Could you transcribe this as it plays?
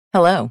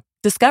Hello,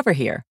 Discover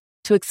here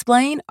to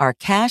explain our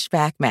cash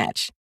back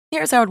match.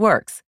 Here's how it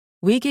works.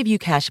 We give you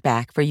cash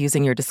back for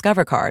using your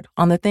Discover card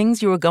on the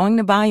things you were going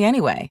to buy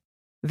anyway.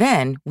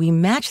 Then we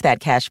match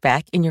that cash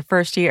back in your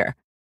first year.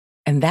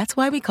 And that's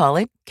why we call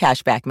it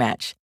Cashback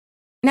Match.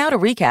 Now to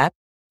recap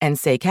and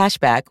say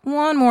cashback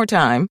one more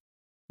time.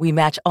 We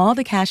match all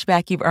the cash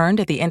back you've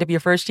earned at the end of your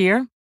first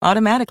year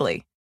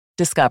automatically.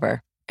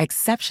 Discover.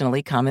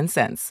 Exceptionally common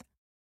sense.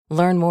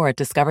 Learn more at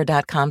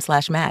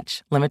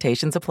discover.com/match.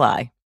 Limitations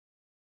apply.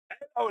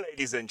 Hello,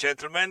 ladies and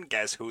gentlemen.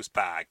 Guess who's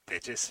back,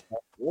 bitches?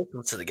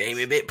 Welcome to the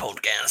Gaming Bit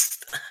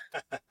podcast.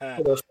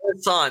 For the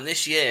first time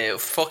this year, it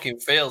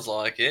fucking feels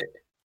like it.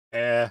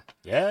 Yeah,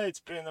 it's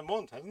been a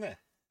month, hasn't it?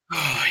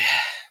 Oh,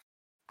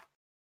 yeah.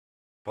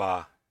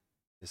 But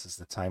this is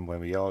the time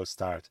when we all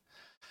start.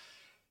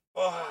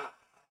 Oh.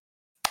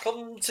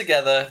 Come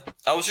together.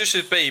 I was just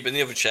with Beeb in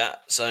the other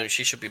chat, so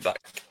she should be back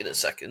in a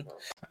second.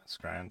 That's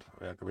grand.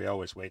 We're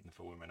always waiting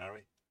for women, are we?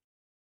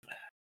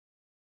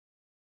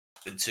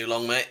 Been too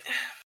long, mate.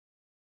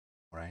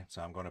 Right,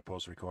 so I'm going to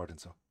pause recording,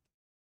 so.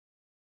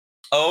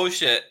 Oh,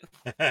 shit.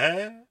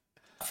 Oh,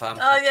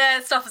 yeah,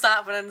 stuff was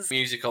happening.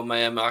 Music on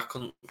Mayhem, I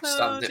couldn't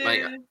stand it,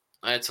 mate.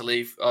 I had to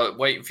leave,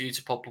 waiting for you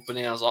to pop up in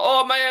here. I was like,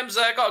 oh, Mayhem's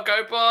there, gotta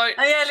go, bye.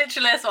 Oh, yeah,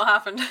 literally, that's what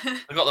happened.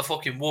 I got the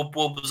fucking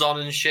wubs on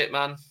and shit,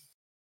 man.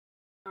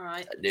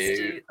 Alright, let's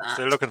do that.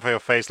 Still looking for your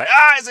face like,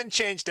 hasn't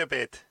changed a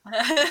bit.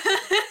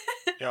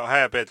 Your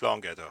hair a bit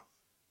longer, though.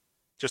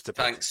 Just a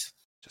bit. Thanks.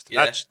 Just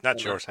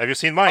not yours. Have you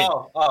seen mine?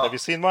 Oh. Have you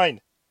seen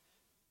mine?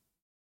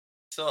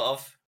 Sort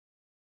of.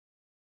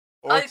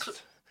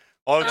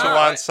 All to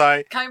one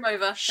side. Comb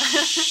over.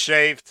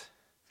 Shaved.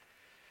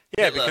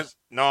 Yeah, Hitler. because...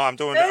 No, I'm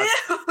doing...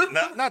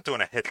 not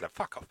doing a Hitler.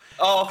 Fuck off.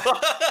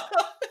 Oh.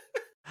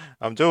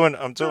 I'm doing...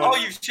 Oh,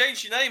 you've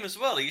changed your name as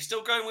well. Are you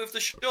still going with the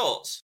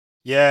shorts?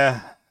 Yeah.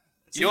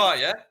 You are,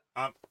 yeah?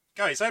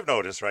 Guys, I've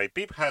noticed, right?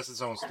 Beep has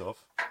his own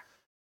stuff.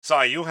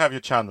 Sai, you have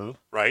your channel,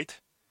 right?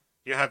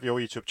 You have your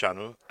YouTube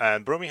channel.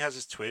 And Brumi has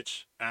his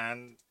Twitch.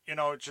 And,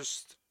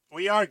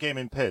 we are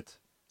Gaming Pit.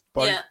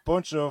 But a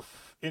bunch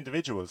of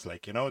individuals, they're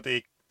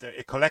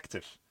a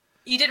collective.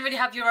 You didn't really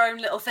have your own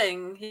little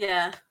thing,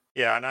 yeah.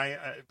 Yeah, and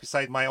I,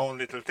 beside my own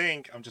little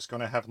thing, I'm just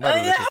going to have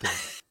another little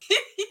thing.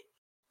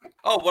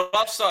 Oh, well,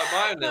 I've started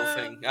my own little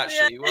thing,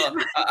 actually. Well,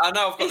 I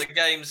know I've got the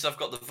games, I've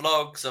got the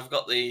vlogs, I've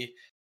got the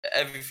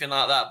everything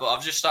like that, but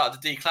I've just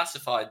started the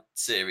Declassified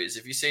series.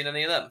 Have you seen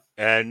any of them?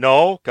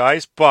 No,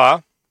 guys,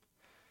 but...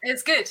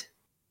 It's good.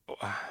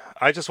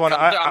 I just want to...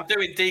 I'm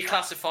doing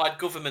declassified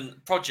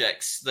government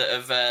projects that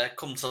have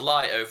come to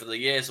light over the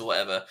years or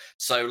whatever.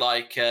 So,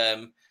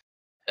 the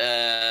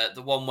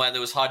one where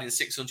there was hiding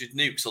 600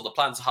 nukes, or the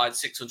plan to hide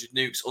 600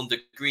 nukes under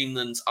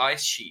Greenland's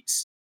ice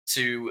sheets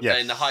in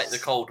the height of the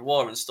Cold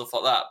War and stuff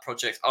like that.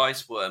 Project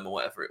Iceworm or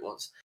whatever it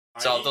was.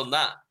 So I've done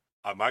that.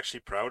 I'm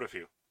actually proud of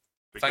you.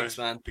 Thanks,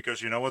 man.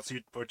 Because you know what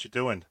you're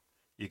doing?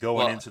 You're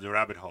going into the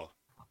rabbit hole.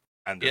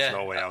 And there's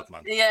no way out,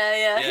 man.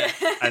 Yeah.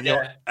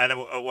 And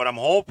what I'm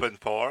hoping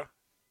for,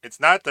 it's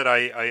not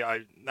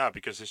that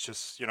because it's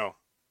just,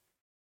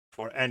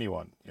 for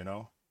anyone,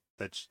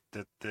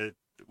 that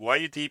why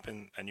you deep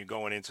and you're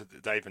going into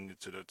diving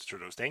into through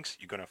those things,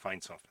 you're going to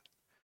find something.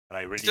 And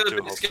I really Still do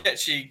a bit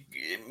sketchy,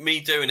 me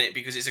doing it,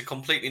 because it's a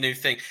completely new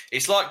thing.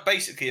 It's like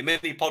basically a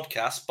mini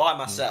podcast by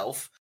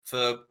myself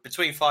for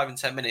between 5 and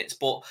 10 minutes,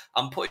 but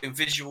I'm putting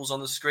visuals on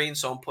the screen,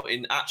 so I'm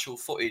putting actual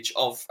footage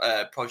of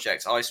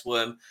Project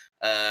Iceworm.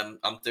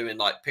 I'm doing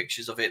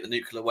pictures of it, the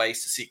nuclear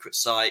waste, the secret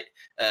site,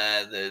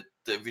 the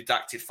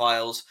redacted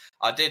files.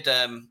 I did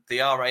the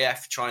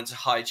RAF trying to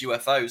hide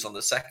UFOs on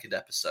the second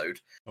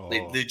episode. The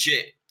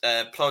legit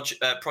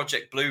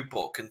Project Blue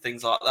Book and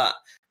things like that,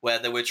 where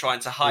they were trying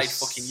to hide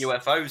fucking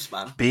UFOs,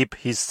 man. Beep,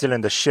 he's still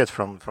in the shit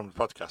from the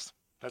podcast.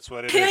 That's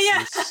what it is. Yeah.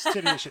 He's still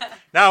in the shit.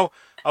 Now,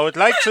 I would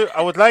like to.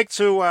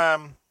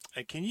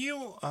 Can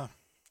you?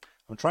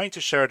 I'm trying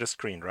to share the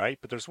screen, right?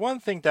 But there's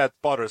one thing that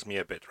bothers me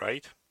a bit,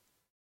 right?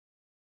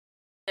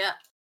 Yeah.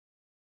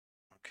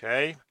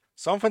 Okay.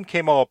 Something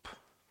came up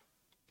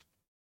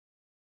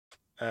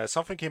 6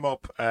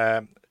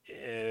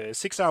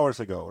 hours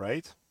ago,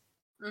 right?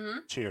 Mm-hmm.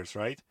 Cheers,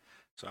 right?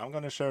 So I'm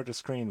going to share the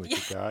screen with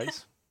you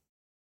guys.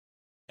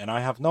 And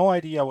I have no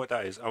idea what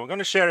that is. I'm going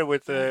to share it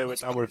with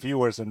our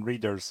viewers and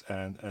readers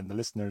and the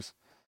listeners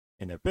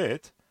in a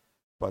bit.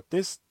 But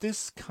this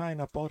kind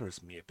of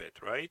bothers me a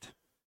bit, right?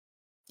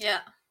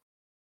 Yeah.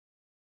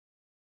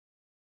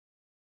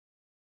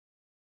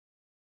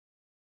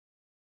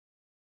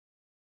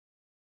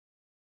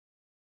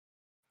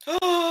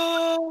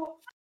 Oh,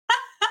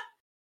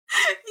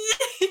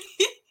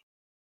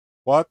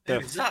 What the?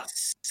 is that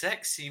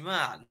sexy,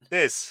 man?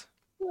 This.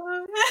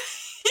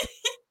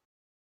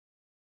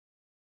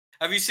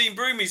 Have you seen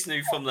Broomies'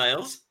 new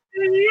thumbnails?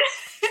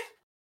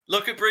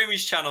 Look at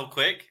Broomies' channel,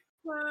 quick.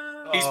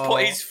 He's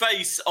put his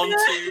face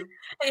onto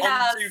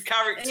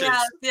characters. He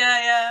has,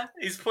 yeah.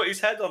 He's put his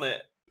head on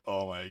it.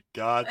 Oh my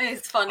god!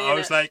 It's funny. I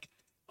was like,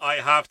 I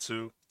have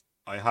to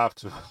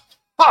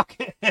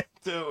fucking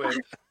do it.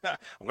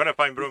 I'm gonna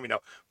find Broomy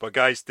now. But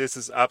guys, this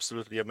is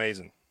absolutely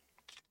amazing.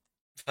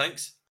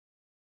 Thanks.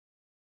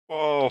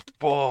 Oh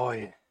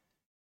boy.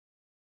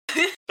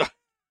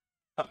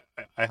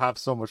 I have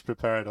so much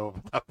prepared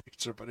over that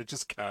picture, but I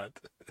just can't.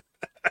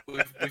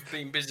 We've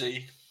been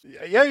busy.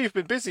 Yeah, you've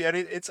been busy, and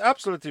it's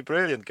absolutely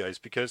brilliant, guys.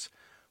 Because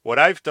what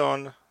I've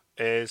done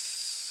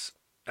is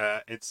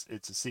it's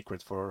a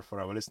secret for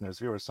our listeners,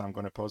 viewers. So I'm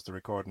going to post the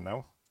recording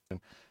now.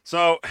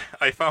 So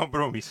I found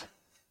Broomies.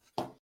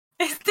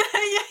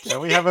 Yeah,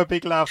 we have a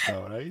big laugh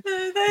now, right?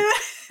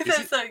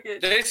 That's so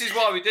good. This is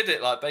why we did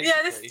it, like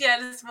basically. This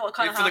is what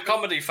kind of for happened. the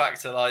comedy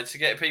factor, like to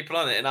get people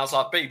on it. And I was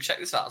like, "Babe, check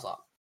this out." I was like,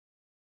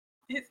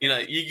 you know,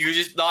 you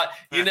just like,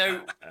 you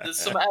know, there's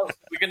something else.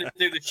 We're gonna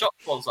do the shock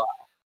ones, like,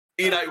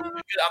 you know,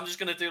 I'm just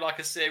gonna do like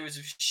a series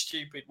of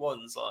stupid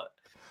ones, like.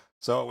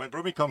 So when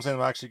Broomy comes in,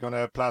 we're actually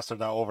gonna plaster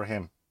that over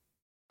him.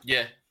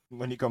 Yeah.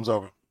 When he comes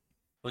over.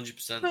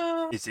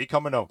 100%. Is he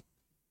coming up?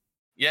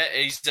 Yeah,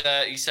 he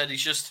said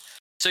he's just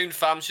soon.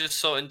 Fam's just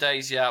sorting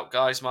Daisy out,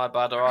 guys. My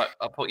bad. All right,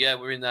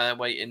 we're in there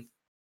waiting.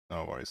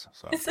 No worries.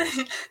 So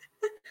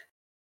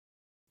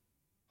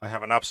I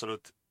have an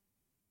absolute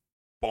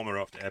bomber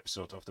of the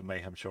episode of the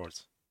Mayhem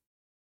Shorts.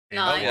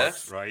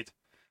 Nice. Right.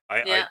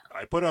 I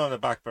put it on the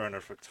back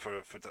burner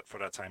for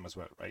that time as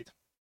well, right?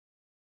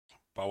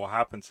 But what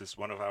happens is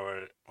one of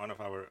our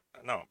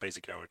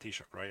basically our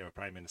Taoiseach, right, our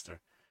Prime Minister,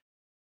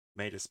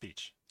 made a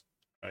speech,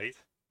 right?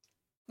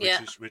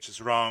 Which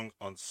is wrong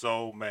on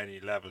so many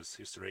levels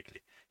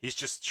historically. He's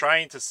just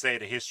trying to say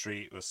the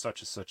history was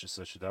such a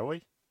that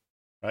way,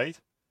 right?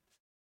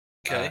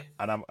 Okay.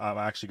 And I'm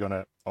actually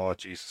gonna. Oh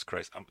Jesus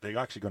Christ! They're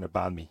actually gonna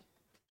ban me.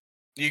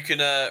 You can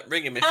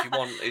ring him if you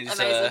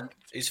want.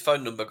 His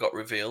phone number got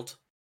revealed.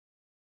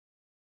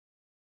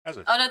 Has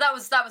it? Oh no, that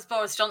was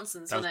Boris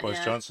Johnson's. That was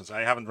Boris Johnson's.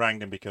 I haven't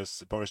rang him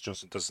because Boris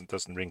Johnson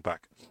doesn't ring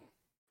back.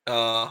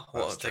 What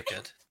a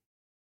dickhead!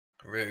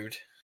 Rude.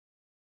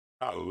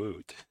 How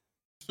rude.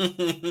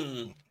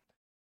 No,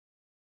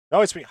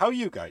 it's me. How are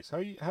you guys? How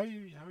you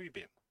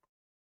been?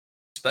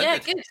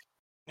 Splendid. Yeah, good.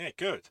 Yeah,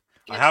 good.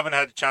 I haven't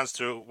had a chance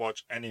to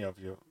watch any of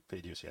your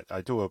videos yet.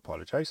 I do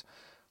apologize.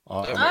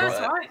 No, it's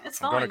all right. It's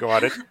fine. I'm going to go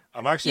at it.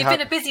 I'm actually. You've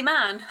been a busy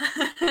man.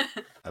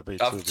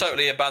 I've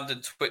totally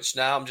abandoned Twitch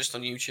now. I'm just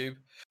on YouTube.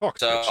 Fuck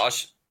so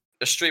Twitch.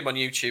 I stream on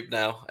YouTube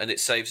now, and it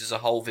saves as a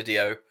whole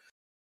video.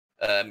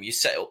 You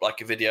set up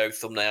like a video,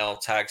 thumbnail,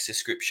 tags,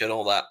 description,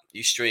 all that.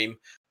 You stream.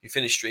 You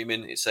finish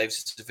streaming, it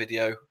saves it to the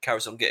video,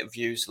 carries on getting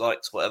views,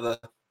 likes, whatever.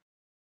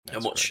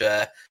 That's a much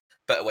great.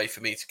 better way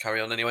for me to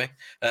carry on anyway.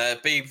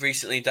 Beeb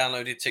recently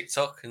downloaded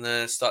TikTok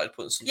and started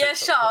putting some. Yeah,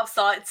 TikTok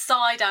shut up,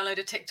 Sai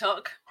downloaded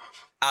TikTok.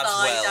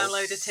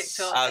 Downloaded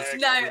TikTok.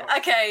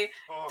 Okay.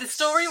 The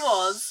story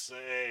was,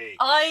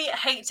 I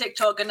hate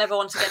TikTok and never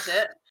want to get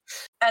it.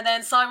 And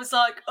then Sai was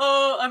like,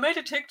 "Oh, I made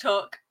a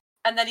TikTok,"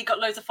 and then he got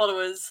loads of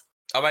followers.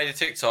 I made a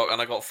TikTok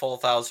and I got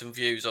 4,000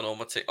 views on all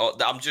my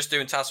TikTok. I'm just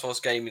doing Task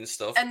Force gaming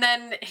stuff. And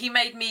then he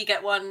made me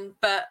get one,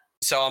 but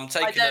so I'm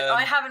taking.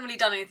 I haven't really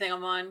done anything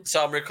on mine.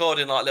 So I'm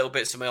recording like little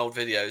bits of my old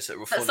videos that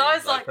were funny, so I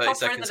was like 30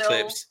 seconds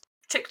clips.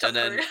 TikTok and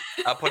then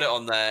I put it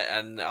on there,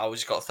 and I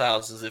just got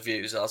thousands of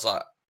views. I was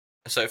like,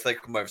 so if they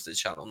come over to the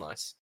channel,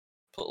 nice.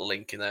 Put the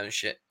link in there and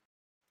shit.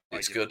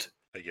 It's good.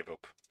 I give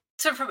up.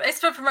 It's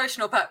for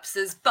promotional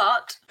purposes,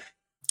 but.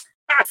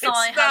 It's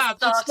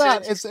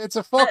not. It's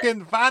a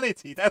fucking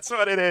vanity. That's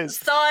what it is.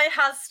 Sai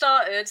has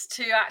started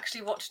to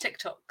actually watch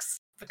TikToks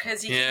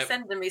because he keeps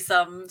sending me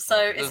some, so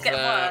it's getting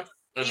worse.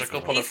 There's a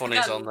couple of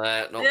funnies on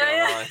there, not gonna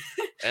lie.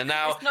 And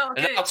now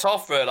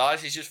Toff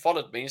realised he's just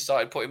followed me and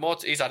started putting more.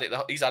 He's had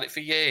it for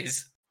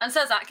years. And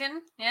so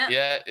Atkin,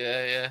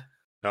 yeah.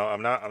 No,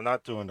 I'm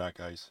not doing that,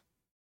 guys.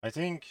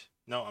 I'm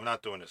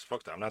not doing this.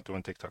 Fuck that. I'm not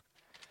doing TikTok.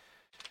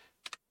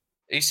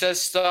 He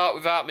says start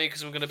without me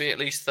because I'm going to be at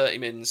least 30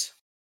 mins.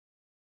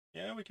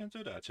 Yeah, we can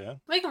do that, yeah.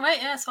 We can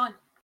wait, yeah, it's fine.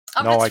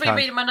 I'm just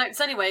rereading my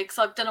notes anyway, because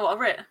I don't know what I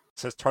wrote. It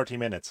says 30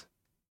 minutes.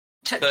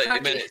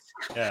 30 minutes.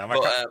 Yeah,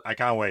 I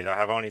can't wait. I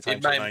have only time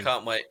till 9.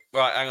 Can't wait.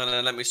 Right, hang on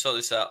then, let me sort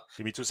this out.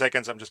 Give me 2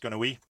 seconds, I'm just going to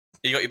wee.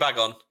 You got your bag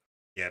on?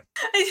 Yeah.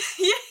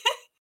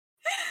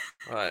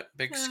 Right,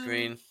 big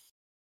screen.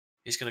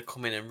 He's going to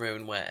come in and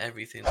ruin where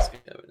everything's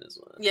going as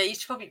well. Yeah, you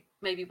should probably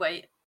maybe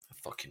wait. A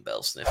fucking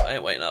bell sniff. I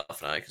ain't waiting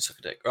half an hour, you can suck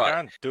a dick. Right.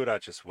 Can't do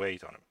that, just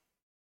wait on him.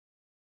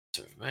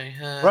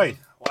 Mayhem. Right.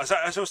 Well,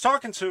 as I was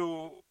talking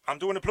to, I'm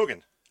doing a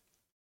plugin.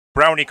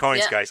 Brownie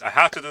coins, guys. I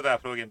have to do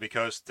that plugin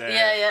because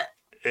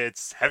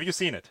it's. Have you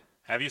seen it?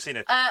 I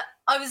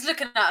was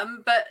looking at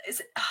them, but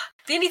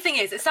the only thing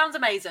is, it sounds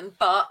amazing,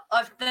 but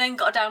I've then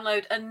got to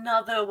download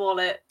another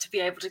wallet to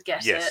be able to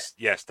get it.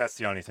 Yes, that's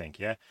the only thing.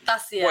 Yeah.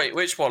 That's the. Wait,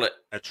 which wallet?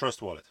 A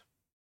Trust wallet.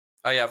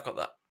 Oh yeah, I've got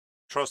that.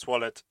 Trust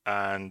wallet,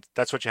 and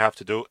that's what you have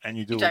to do, and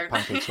you do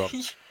Pancake Swap.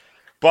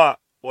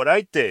 But what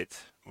I did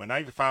when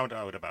I found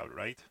out about it,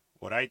 right?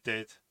 What I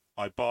did,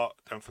 I bought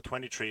them for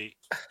 23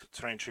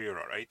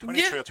 euro, right?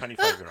 23 or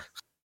 25 euro.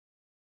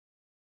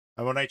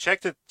 And when I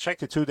checked it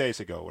 2 days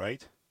ago,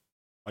 right?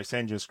 I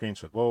send you a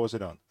screenshot. What was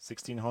it on?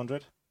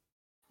 $1,600?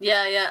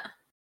 Yeah.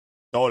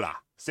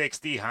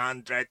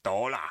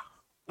 $1,600.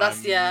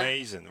 That's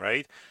amazing,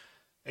 right?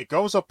 It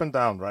goes up and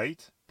down,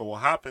 right? But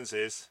what happens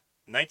is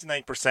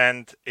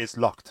 99% is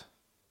locked.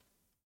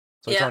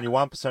 So it's only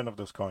 1% of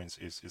those coins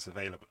is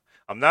available.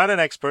 I'm not an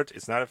expert.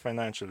 It's not a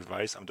financial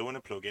advice. I'm doing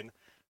a plugin.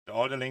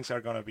 All the links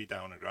are going to be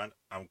down on ground.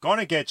 I'm going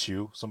to get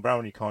you some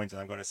brownie coins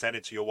and I'm going to send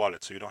it to your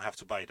wallet so you don't have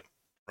to buy them,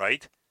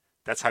 right?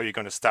 That's how you're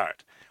going to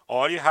start.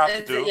 All you have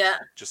to do,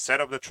 just set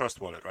up the Trust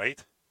wallet,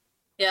 right?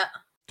 Yeah.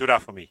 Do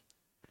that for me.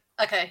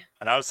 Okay.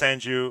 And I'll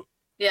send you,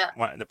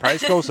 when the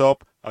price goes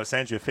up, I'll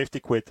send you 50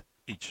 quid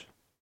each.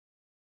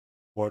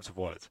 Words of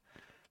wallet.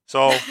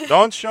 So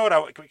don't show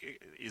that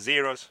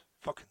zeros.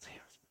 Fucking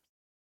zeros.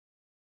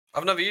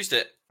 I've never used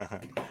it. I'll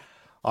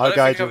I don't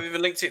think I've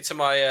even linked it to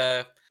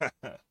my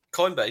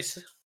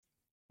Coinbase.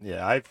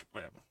 Yeah,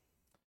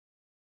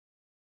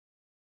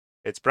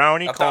 it's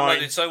brownie I've coin.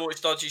 downloaded so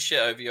much dodgy shit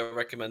over your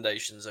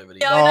recommendations over the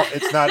years. No,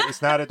 it's not.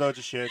 It's not a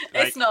dodgy shit.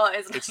 Like, it's not.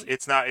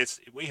 It's not.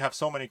 We have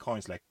so many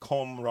coins like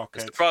Cum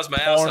Rocket.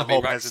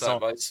 Pornhub has its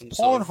own.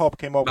 Pornhub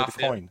came up with a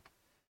coin,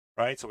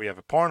 right? So we have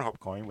a Pornhub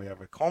coin, we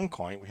have a Cum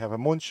coin, we have a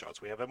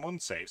Moonshots, we have a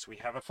Moonsaves, we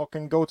have a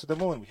fucking Go to the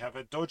Moon, we have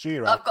a Dodgy.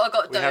 I've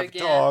got we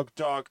have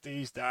dog,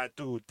 these, that,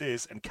 dude,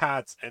 this, and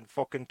cats and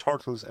fucking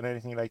turtles and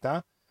anything like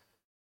that.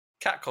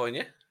 Cat coin,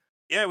 yeah.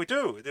 Yeah, we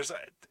do. There's a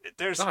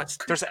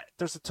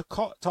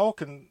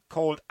token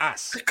called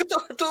Ass.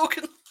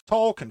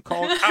 Token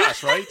called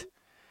Ass, right?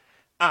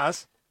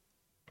 Ass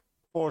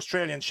for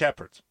Australian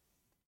Shepherds.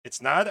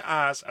 It's not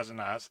ass as an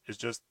ass. It's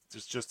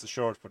just a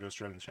short for the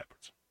Australian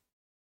Shepherds.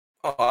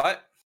 All right.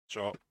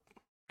 So,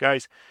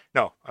 guys,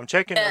 no, I'm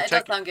checking. Yeah, it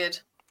does sound good.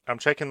 I'm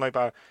checking my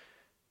bar.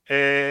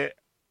 I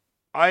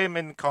am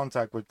in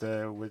contact with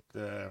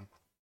the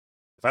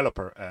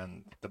developer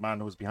and the man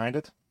who's behind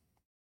it.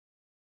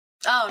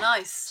 Oh,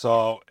 nice.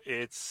 So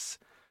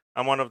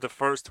I'm one of the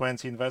first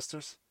 20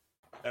 investors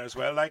as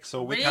well. Like,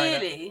 so we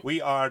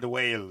are the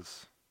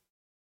whales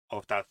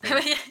of that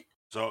thing.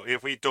 So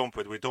if we dump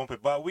it, we dump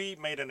it. But we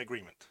made an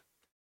agreement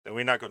that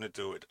we're not going to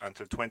do it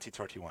until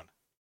 2031.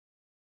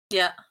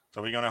 Yeah.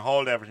 So we're going to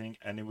hold everything,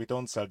 and if we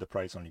don't sell, the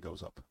price only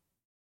goes up.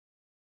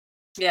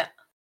 Yeah.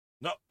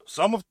 No,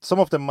 some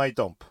of them might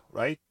dump,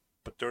 right?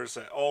 But there's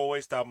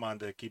always that man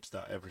that keeps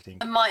that everything.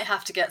 I might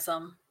have to get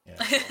some.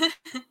 Yeah. So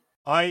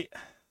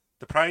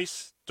the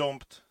price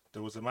dumped.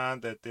 There was a man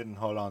that didn't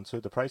hold on to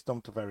it. The price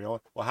dumped to very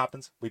old. What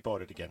happens? We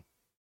bought it again,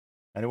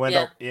 and it went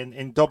up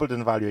in doubled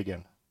in value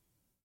again.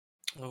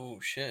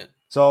 Oh shit!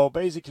 So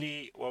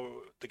basically, what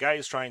the guy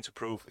is trying to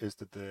prove is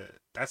that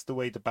that's the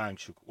way the bank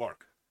should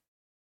work.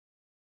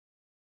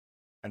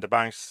 And the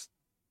banks,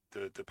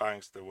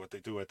 what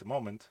they do at the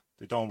moment,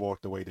 they don't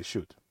work the way they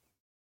should.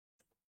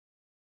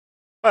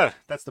 Well,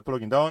 that's the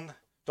plugin done.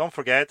 Don't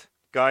forget,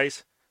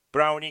 guys,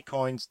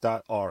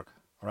 browniecoins.org,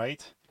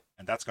 right?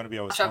 And that's going to be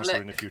our sponsor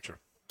in the future.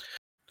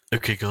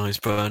 Okay, guys,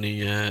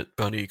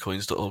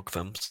 browniecoins.org,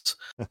 fams.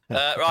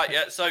 Right,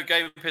 yeah, so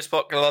Gaming Pit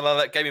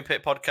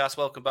Podcast,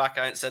 welcome back.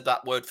 I ain't said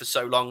that word for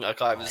so long, I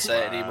can't even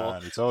say it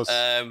anymore. It's us.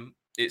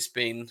 It's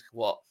been,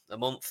 a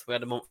month? We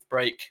had a month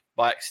break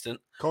by accident.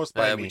 Caused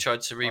by me. We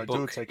tried to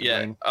rebook.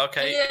 Blame.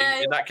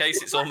 Okay, in that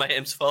case, it's all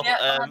Mayhem's fault.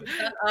 Yeah,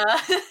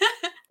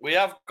 we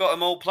have got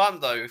them all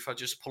planned, though, if I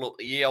just pull up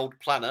the ye old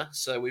planner.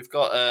 So we've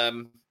got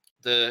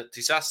the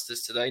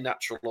disasters today,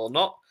 natural or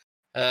not.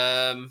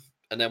 And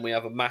then we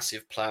have a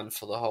massive plan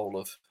for the whole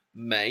of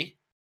May,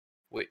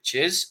 which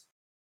is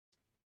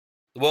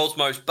the world's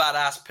most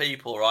badass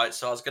people, right?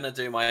 So I was going to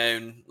do my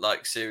own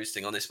series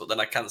thing on this, but then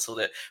I cancelled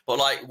it. But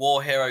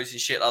war heroes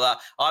and shit like that.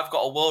 I've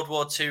got a World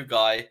War II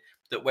guy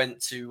that went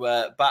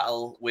to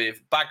battle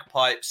with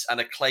bagpipes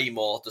and a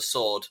claymore, the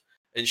sword,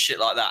 and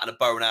shit like that, and a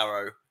bow and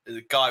arrow.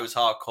 The guy was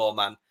hardcore,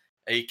 man.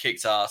 He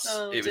kicked ass.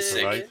 It was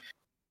sick. Right.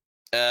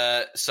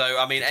 So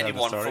I mean,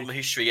 anyone from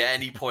history at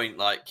any point,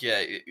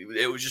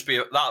 it would just be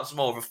that was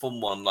more of a fun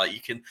one.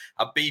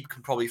 Habib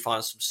can probably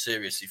find some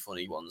seriously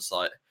funny ones.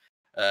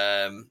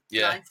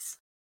 Nice.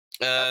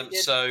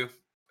 So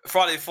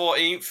Friday the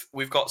 14th,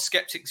 we've got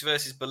Skeptics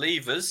versus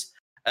Believers.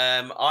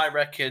 I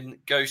reckon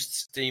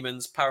ghosts,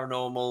 demons,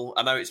 paranormal.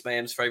 I know it's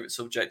Mayhem's favourite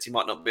subject. He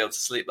might not be able to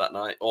sleep that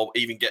night, or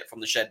even get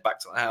from the shed back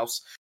to the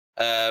house.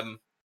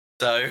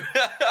 So.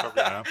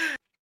 Probably now.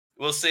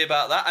 We'll see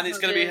about that, and it's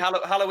going to be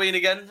Halloween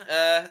again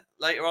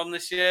later on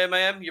this year.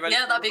 Mayhem, you ready?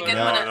 Yeah, that'd be good.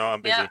 No,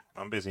 I'm busy. Yeah.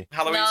 I'm busy.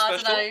 Halloween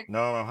special?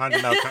 No, I'm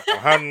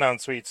handing out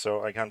sweets,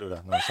 so I can't do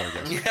that. No, sorry,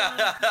 guys.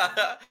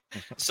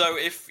 So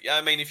if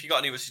you got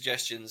any other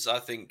suggestions, I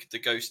think the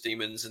ghost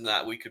demons and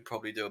that we could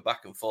probably do a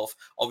back and forth.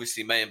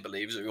 Obviously, Mayhem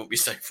believes we won't be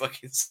so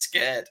fucking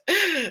scared.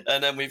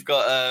 And then we've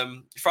got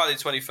Friday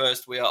the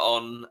 21st. We are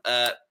on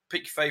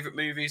pick your favourite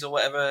movies or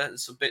whatever, and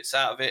some bits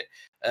out of it.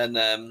 And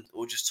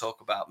we'll just talk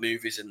about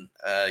movies and,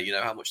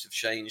 how much they've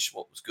changed,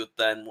 what was good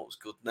then, what was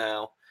good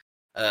now,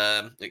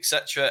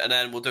 etc. And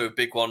then we'll do a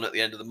big one at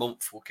the end of the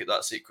month. We'll keep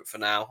that secret for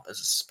now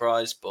as a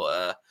surprise.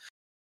 But,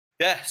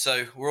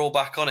 so we're all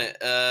back on it.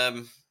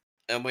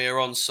 And we are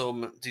on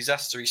some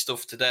disastery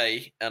stuff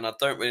today. And I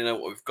don't really know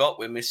what we've got.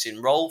 We're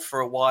missing Roll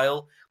for a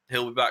while.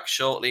 He'll be back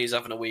shortly. He's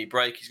having a wee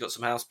break. He's got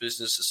some house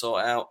business to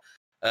sort out.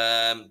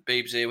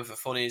 Beeb's here with the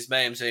funnies.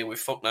 Mayhem's here with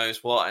fuck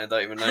knows what. I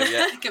don't even know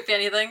yet. Could be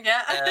anything,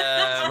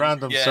 yeah.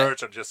 Random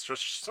search and just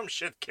some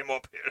shit came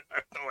up here. I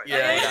have no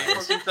idea. He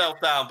puts himself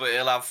down, but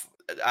he'll have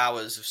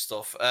hours of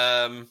stuff.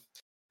 And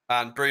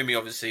Broomy,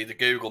 obviously, the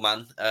Google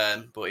man,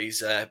 but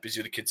he's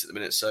busy with the kids at the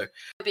minute, so...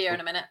 He'll be here in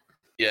a minute.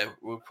 Yeah,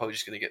 we're probably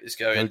just going to get this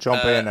going. He'll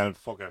jump in and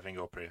fuck everything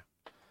up here.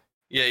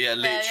 Yeah,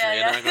 literally.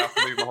 And I'm going to have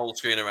to move my whole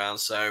screen around.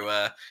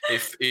 So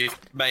if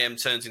Mayhem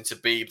turns into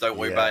Beeb, don't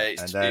worry about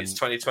it. It's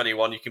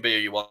 2021. You can be who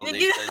you want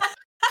these days.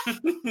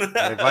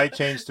 If I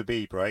change to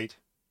Beeb, right?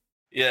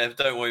 Yeah,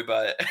 don't worry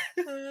about it.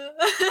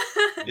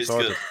 It's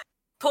good.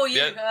 Poor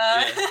you.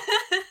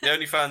 The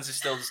OnlyFans is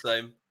still the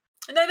same.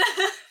 No.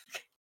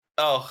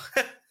 Oh.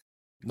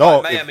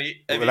 No. Mayhem,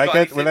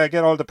 will I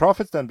get all the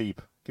profits then, Beeb?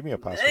 Give me a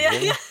password.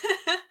 Yeah.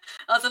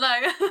 I don't know.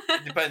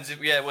 It depends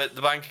with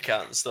the bank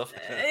account and stuff.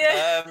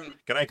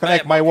 Can I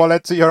connect my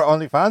wallet to your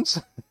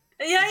OnlyFans?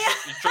 Yeah.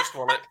 Your trust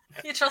wallet.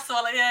 Your trust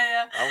wallet,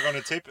 yeah. I'm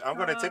gonna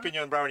tip in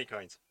you in brownie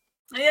coins.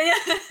 Yeah.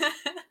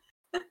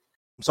 I'm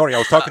sorry, I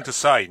was talking to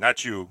Sai,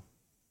 not you.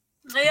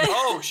 Yeah.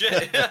 Oh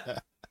shit.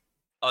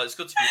 Oh, it's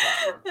good to be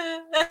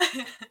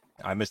back.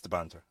 I missed the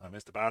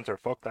banter.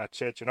 Fuck that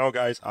shit. You know,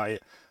 guys,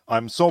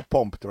 I'm so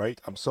pumped, right?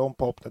 I'm so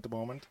pumped at the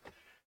moment.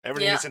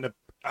 Everything is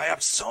I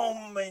have so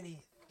many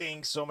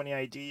things, so many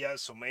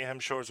ideas. So Mayhem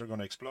shorts are going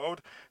to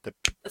explode.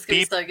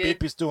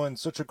 Beep is doing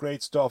such a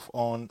great stuff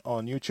on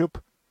YouTube,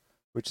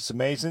 which is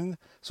amazing.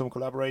 Some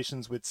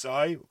collaborations with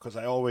Sai, because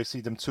I always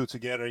see them two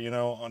together,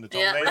 on the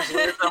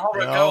thumbnails. The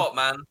horror co-op,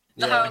 man.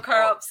 The horror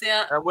co-ops,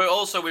 yeah.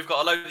 We've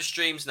got a load of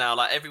streams now.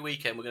 Like every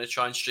weekend, we're going to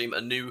try and stream a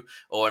new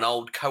or an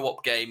old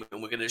co-op game,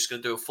 and we're just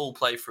going to do a full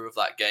playthrough of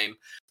that game.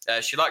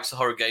 She likes the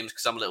horror games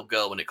because I'm a little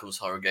girl when it comes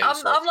to horror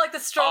games. I'm like the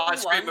strong one. I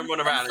scream and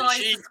run around, and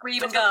she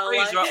screaming girl.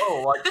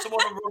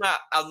 Someone will run out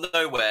of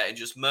nowhere and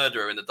just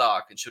murder her in the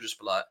dark, and she'll just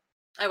be like,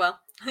 "Oh well,"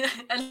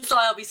 and so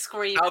I'll be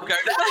screaming. I'll go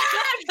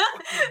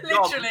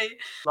literally.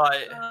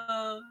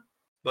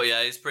 But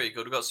yeah, it's pretty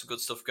good. We've got some good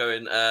stuff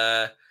going.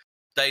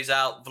 Days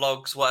out,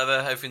 vlogs,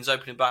 whatever. Everything's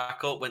opening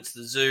back up. Went to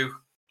the zoo.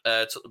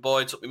 Took the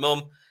boy. Took my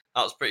mum.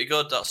 That was pretty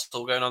good. That's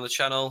still going on the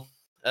channel.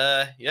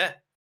 Yeah.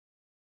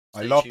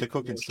 I love the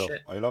cooking stuff.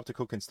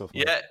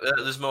 Man. Yeah,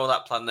 there's more of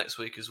that planned next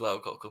week as well.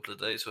 I've got a couple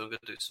of days, so I'm going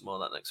to do some more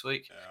of that next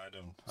week. Yeah, I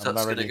don't. So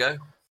that's going to go.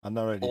 I'm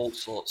not ready. All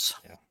sorts.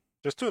 Yeah.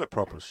 Just do the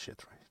proper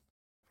shit, right?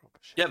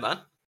 Yeah,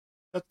 man.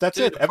 That's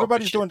it.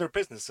 Everybody's doing their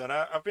business, and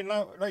I've been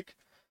like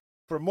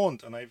for a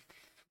month, and I've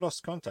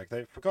lost contact.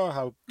 I forgot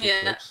how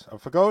it works. I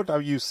forgot how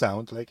you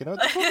sound. Like No.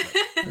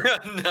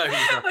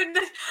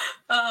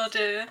 Oh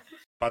dear.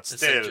 But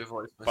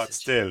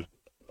still.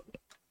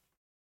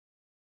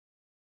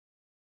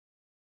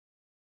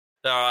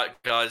 All right,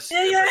 guys.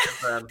 Yeah.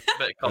 A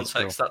bit of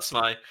context. That's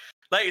my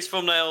latest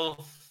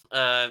thumbnail.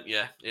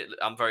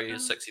 I'm very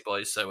sexy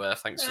boy, so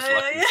thanks for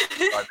selecting.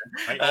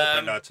 I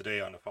opened that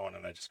today on the phone,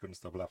 and I just couldn't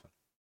stop laughing.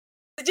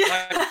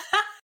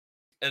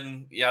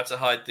 And you had to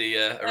hide the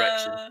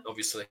erection,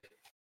 obviously.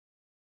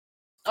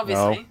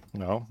 Obviously.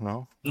 No.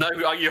 No,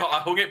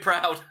 I hung it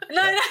proud.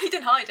 No, you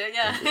didn't hide it.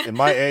 Yeah. In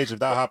my age, if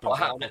that happens,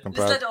 I'm fucking proud.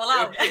 Just let it all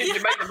out. You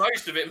make the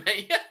most of it,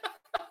 mate.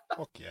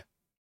 Fuck yeah.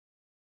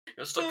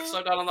 You're stuck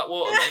so down on that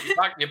water,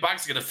 mate. Your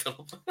bag's gonna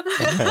fill up.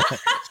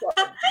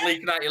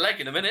 Leaking out your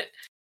leg in a minute.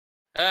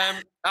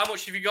 How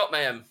much have you got,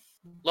 Mayhem?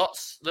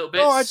 Lots, little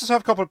bits. No, I just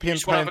have a couple of PM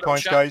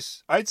points,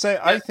 guys. I'd say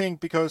I think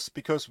because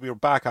we're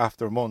back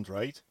after a month,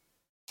 right?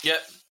 Yeah.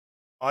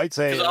 I'd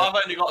say because I've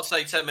only got to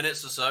say 10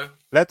 minutes or so.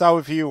 Let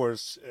our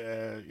viewers,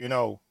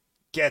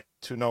 get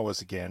to know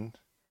us again.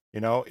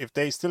 If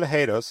they still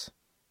hate us,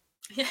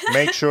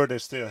 make sure they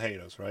still hate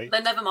us, right?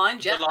 Then never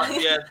mind, yeah.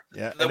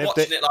 They're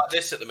watching it like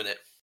this at the minute.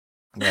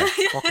 Yeah,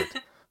 fuck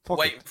it.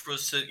 Waiting for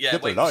us to,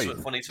 waiting for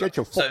us funny to. Get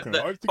your fucking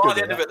life together. By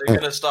the end of it, they're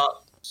going to start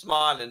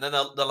smiling. Then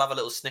they'll have a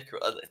little snicker.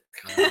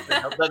 Then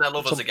they'll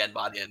love us again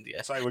by the end.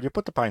 Yeah. Sorry, will you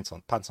put the pants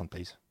on,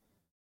 please?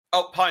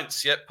 Oh,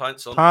 pints. Yep,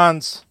 pints on.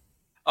 Pants.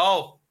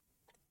 Oh.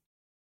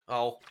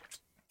 Well,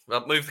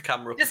 move the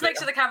camera up. Just make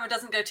sure the camera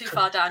doesn't go too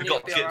far down. You've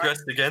got to get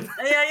dressed again.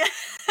 Yeah.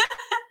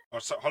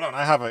 Hold on,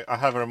 I have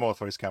a remote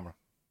for his camera.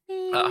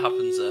 That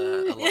happens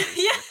a lot.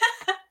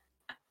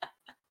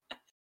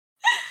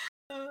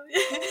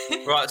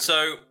 Right,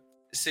 so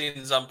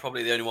since I'm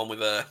probably the only one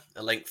with a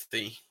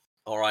lengthy,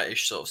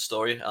 alright-ish sort of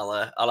story, I'll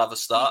have a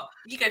start.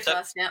 You go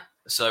first, yeah.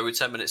 So we're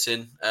 10 minutes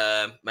in.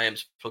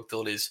 Mayhem's plugged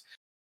all his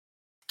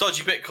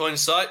dodgy Bitcoin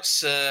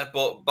sites,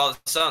 but by the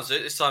sounds of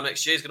it, this time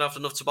next year he's going to have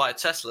enough to buy a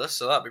Tesla,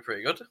 so that'd be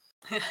pretty good.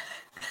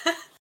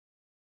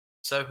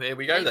 So here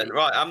we go then.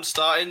 Right, I'm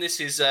starting. This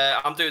is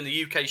I'm doing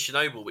the UK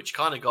Chernobyl, which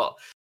kind of got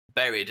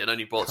buried and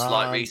only brought to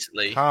light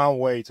recently. Can't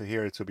wait to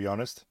hear it, to be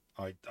honest.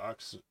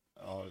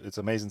 It's an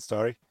amazing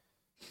story.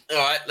 All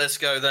right, let's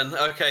go then.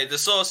 Okay, the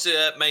source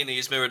mainly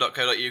is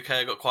mirror.co.uk.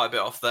 I got quite a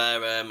bit off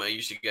there. I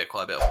usually get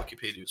quite a bit off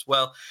Wikipedia as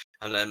well,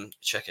 and then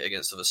check it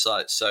against other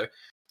sites. So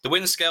The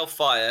Windscale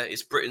fire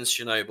is Britain's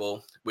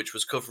Chernobyl, which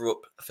was covered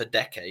up for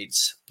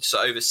decades.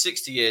 So over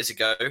 60 years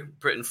ago,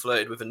 Britain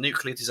flirted with a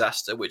nuclear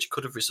disaster which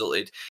could have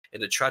resulted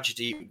in a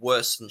tragedy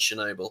worse than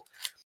Chernobyl.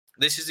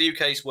 This is the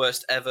UK's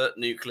worst ever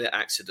nuclear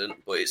accident,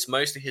 but it's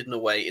mostly hidden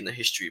away in the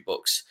history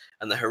books,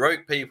 and the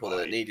heroic people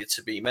that needed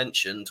to be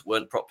mentioned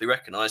weren't properly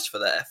recognised for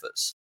their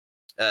efforts.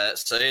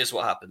 So here's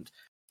what happened.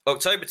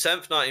 October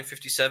 10th,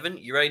 1957,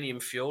 uranium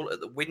fuel at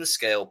the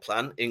Windscale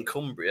plant in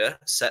Cumbria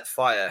set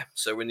fire.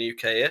 So we're in the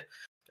UK here.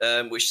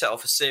 Which set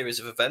off a series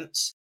of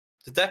events.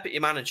 The deputy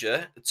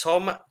manager,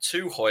 Tom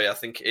Tuhoy, I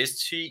think it is,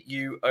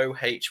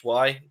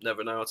 Tuohy,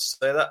 never know how to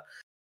say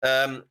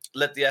that,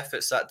 led the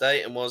efforts that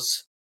day and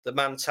was the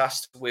man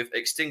tasked with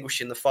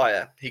extinguishing the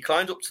fire. He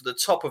climbed up to the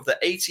top of the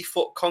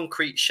 80-foot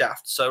concrete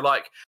shaft. So,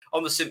 like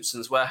on The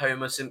Simpsons, where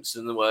Homer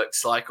Simpson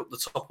works, like up the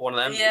top of one of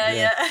them.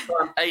 Yeah.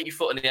 80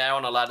 foot in the air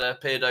on a ladder,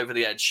 peered over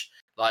the edge,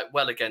 like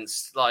well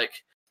against like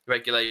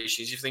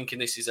regulations. You're thinking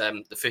this is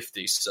the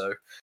 50s, so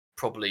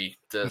probably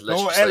the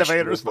no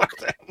elevators back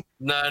then.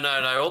 No,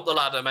 up the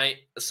ladder,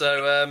 mate.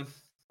 So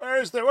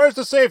where's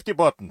the safety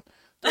button?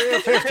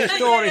 50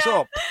 stories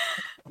up.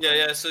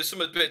 Yeah. So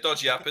something a bit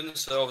dodgy happened.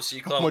 So obviously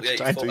you climb up the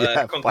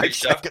 80-foot concrete 5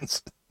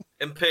 seconds.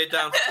 And peered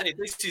down.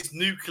 This is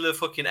nuclear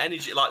fucking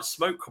energy, like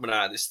smoke coming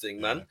out of this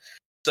thing, man.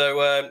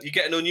 So you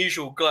get an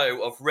unusual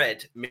glow of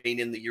red,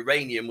 meaning the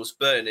uranium was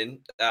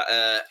burning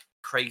at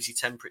crazy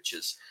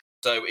temperatures.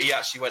 So he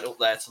actually went up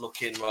there to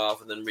look in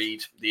rather than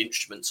read the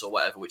instruments or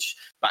whatever, which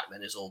back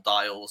then is all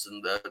dials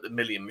and the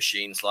million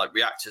machines like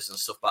reactors and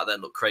stuff back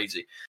then look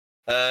crazy.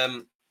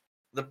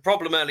 The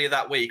problem earlier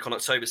that week on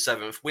October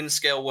 7th,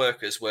 Windscale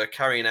workers were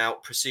carrying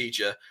out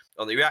procedure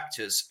on the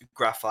reactor's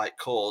graphite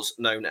cores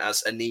known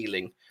as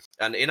annealing.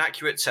 And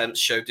inaccurate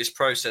attempts showed this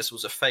process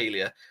was a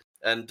failure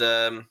and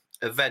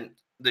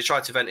they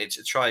tried to vent it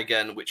to try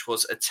again, which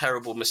was a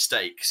terrible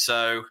mistake.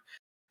 So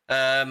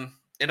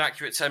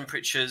inaccurate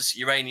temperatures,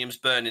 uranium's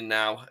burning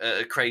now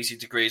at crazy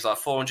degrees, like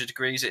 400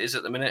 degrees it is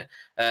at the minute.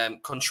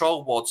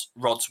 Control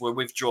rods were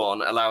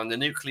withdrawn, allowing the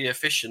nuclear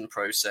fission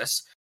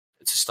process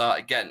to start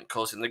again,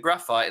 causing the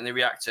graphite in the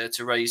reactor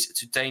to raise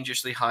to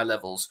dangerously high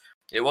levels.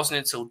 It wasn't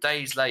until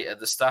days later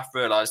the staff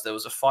realised there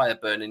was a fire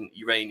burning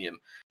uranium,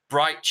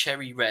 bright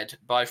cherry red.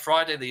 By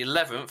Friday the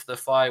 11th, the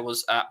fire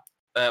was at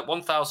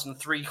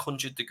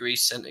 1,300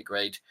 degrees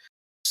centigrade.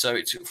 So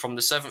it took from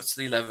the 7th to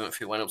the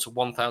 11th, it went up to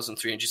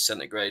 1,300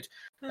 centigrade.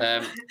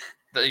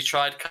 They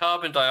tried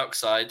carbon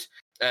dioxide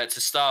to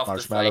starve the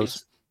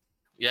flames.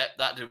 Yeah,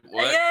 that didn't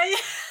work.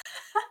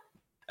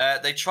 Yeah.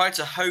 They tried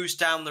to hose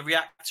down the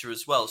reactor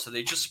as well, so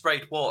they just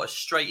sprayed water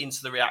straight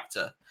into the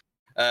reactor,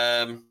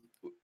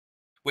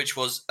 which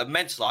was a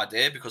mental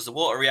idea because the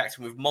water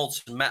reacting with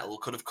molten metal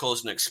could have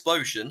caused an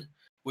explosion,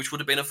 which would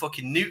have been a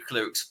fucking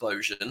nuclear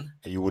explosion.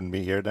 You wouldn't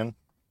be here then?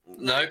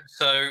 No.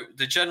 So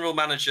the general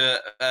manager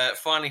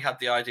finally had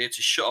the idea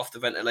to shut off the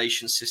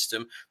ventilation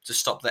system to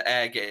stop the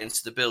air getting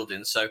into the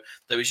building. So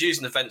they was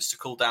using the vents to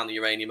cool down the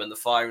uranium and the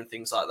fire and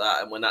things like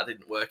that. And when that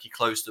didn't work, he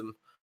closed them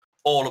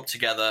all up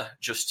together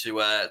just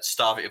to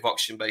starve it of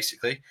oxygen,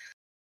 basically.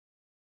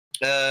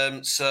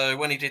 So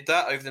when he did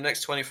that, over the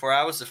next 24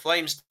 hours, the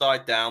flames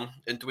died down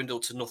and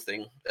dwindled to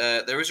nothing.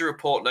 There is a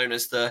report known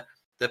as the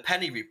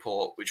Penny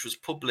Report, which was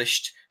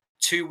published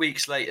 2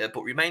 weeks later,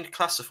 but remained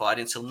classified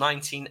until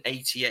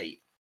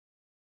 1988.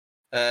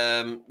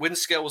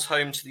 Windscale was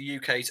home to the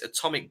UK's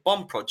atomic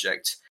bomb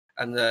project,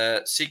 and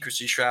the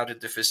secrecy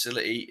shrouded the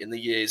facility in the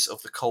years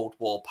of the Cold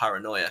War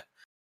paranoia.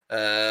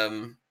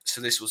 So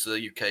this was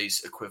the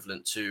UK's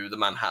equivalent to the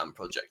Manhattan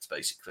Project,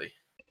 basically,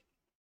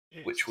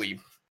 which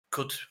we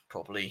could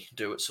probably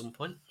do at some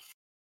point.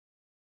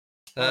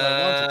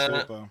 I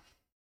wanted to,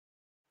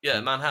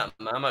 yeah, Manhattan,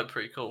 man, might be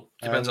pretty cool.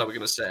 Depends how we're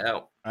going to set it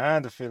out.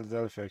 And the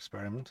Philadelphia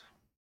experiment.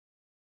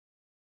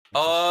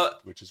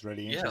 Which is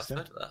really interesting.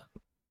 Yeah, I've heard of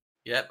that.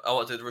 Yeah, I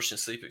want to do the Russian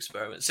sleep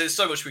experiment. So there's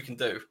so much we can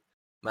do,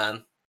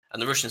 man.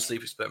 And the Russian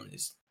sleep experiment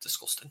is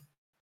disgusting.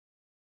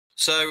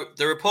 So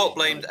the report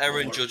blamed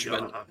error in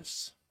judgment.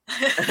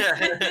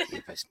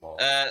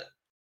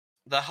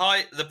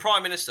 The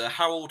Prime Minister,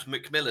 Harold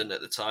Macmillan,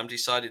 at the time,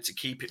 decided to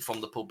keep it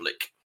from the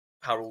public.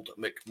 Harold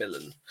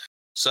Macmillan.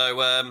 So,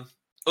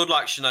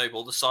 unlike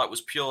Chernobyl, the site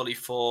was purely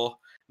for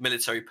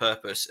military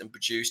purpose and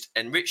produced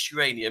enriched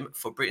uranium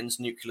for Britain's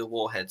nuclear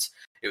warheads.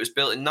 It was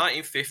built in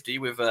 1950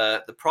 with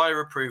the prior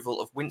approval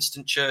of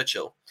Winston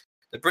Churchill.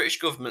 The British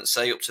government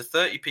say up to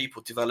 30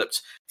 people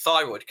developed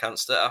thyroid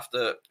cancer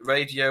after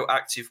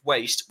radioactive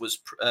waste was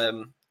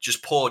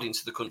just poured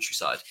into the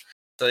countryside.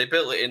 So they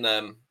built it in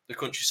the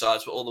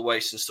countryside, but all the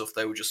waste and stuff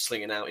they were just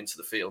slinging out into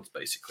the fields,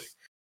 basically.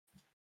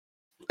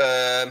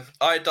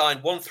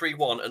 Iodine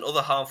 131 and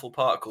other harmful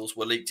particles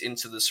were leaked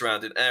into the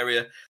surrounding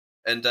area,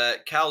 and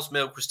cow's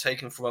milk was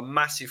taken from a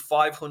massive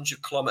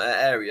 500-kilometre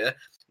area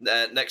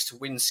next to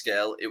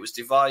Windscale. It was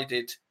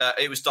diluted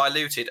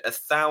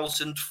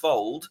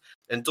 1,000-fold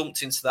and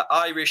dumped into the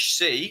Irish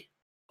Sea,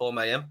 poor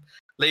Mayhem,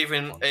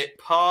 leaving it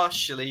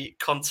partially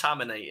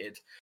contaminated.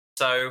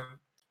 So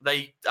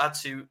they had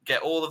to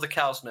get all of the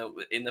cow's milk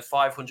in the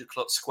 500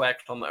 square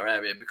kilometre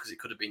area because it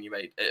could have been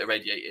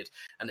irradiated,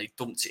 and they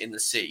dumped it in the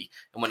sea.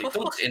 And when they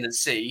dumped it in the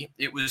sea,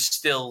 it was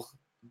still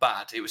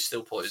bad. It was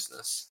still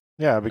poisonous.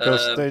 Yeah,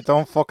 because they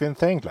don't fucking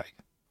think like.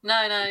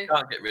 No. You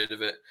can't get rid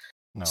of it.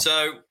 No.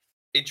 So,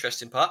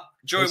 interesting part.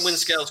 During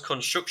Windscale's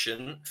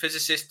construction,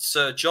 physicist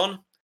Sir John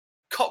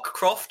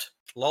Cockcroft,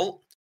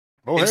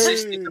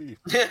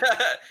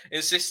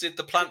 insisted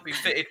the plant be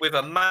fitted with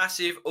a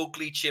massive,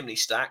 ugly chimney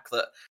stack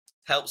that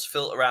helps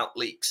filter out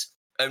leaks.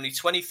 Only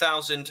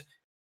 20,000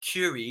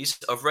 curies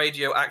of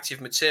radioactive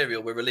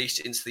material were released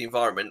into the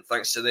environment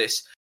thanks to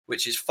this,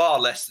 which is far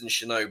less than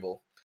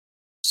Chernobyl.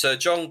 Sir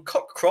John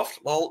Cockcroft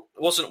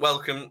wasn't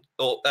welcome,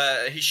 or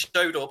he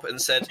showed up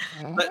and said,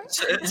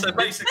 so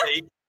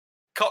basically,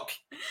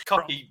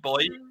 cocky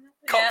boy,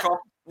 Cockcroft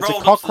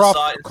rolled up to the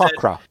side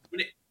and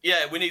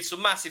said, we need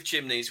some massive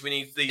chimneys. We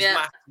need these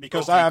massive...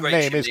 Because my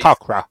name is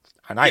Cockcroft,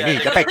 and I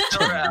need a big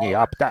chimney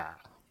up there.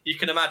 You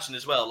can imagine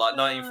as well, like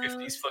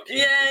 1950s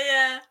fucking...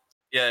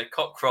 Yeah,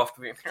 Cockcroft.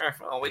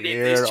 We need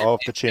these of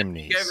the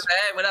chimneys. Over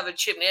there, we'll have a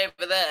chimney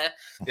over there.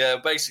 Yeah,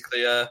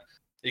 basically,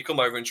 he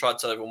come over and tried to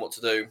tell everyone what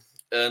to do.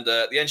 And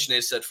the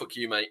engineer said, fuck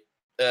you, mate.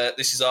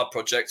 This is our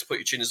project. Put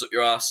your chimneys up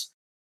your ass.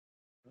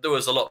 There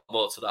was a lot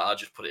more to that. I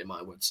just put it in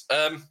my words.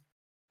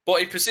 But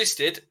he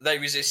persisted. They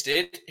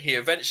resisted. He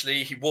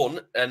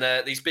won.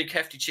 And these big,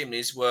 hefty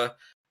chimneys were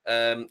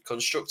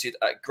constructed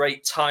at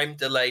great time,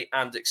 delay,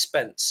 and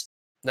expense.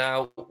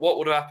 Now, what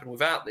would have happened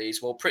without these?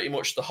 Well, pretty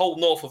much the whole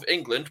north of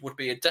England would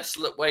be a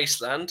desolate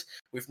wasteland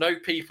with no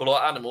people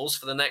or animals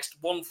for the next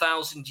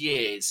 1,000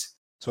 years.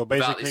 So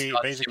basically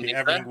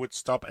everything would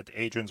stop at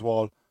Adrian's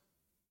Wall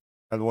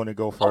and want to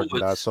go further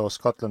than that, so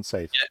Scotland's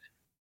safe.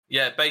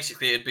 Yeah,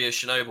 basically it'd be a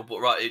Chernobyl,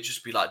 but it'd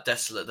just be like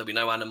desolate. There'd be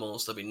no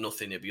animals, there'd be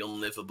nothing, it'd be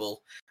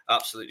unlivable.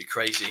 Absolutely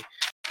crazy.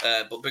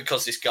 But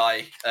because this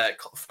guy,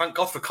 thank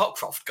God for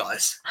Cockcroft,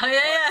 guys. Oh,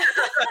 yeah.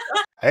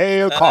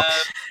 Hail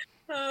Cox.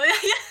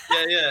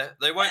 Yeah.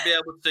 They won't be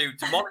able to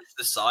demolish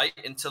the site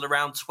until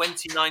around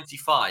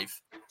 2095.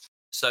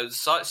 So the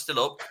site's still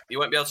up. You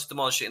won't be able to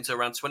demolish it until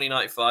around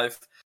 2095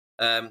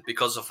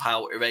 because of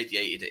how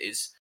irradiated it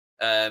is.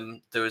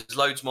 There is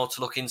loads more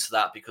to look into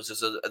that because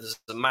there's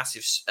a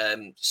massive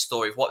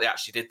story of what they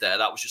actually did there.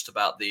 That was just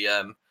about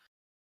the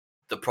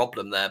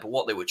problem there. But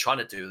what they were trying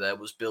to do there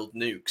was build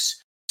nukes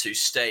to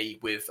stay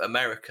with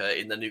America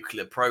in the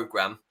nuclear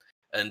program.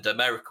 And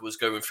America was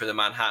going through the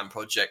Manhattan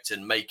Project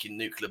and making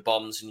nuclear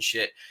bombs and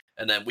shit.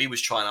 And then we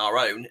was trying our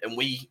own. And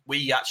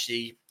we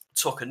actually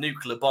took a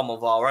nuclear bomb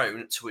of our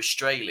own to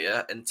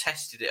Australia and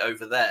tested it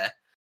over there.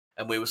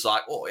 And we was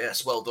like, oh,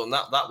 yes, well done.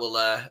 That will...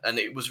 and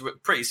it was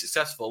pretty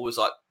successful. It was,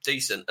 like,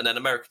 decent. And then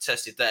America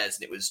tested theirs,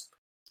 and it was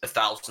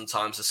 1,000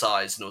 times the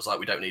size. And it was like,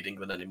 we don't need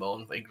England anymore.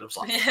 And England was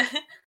like...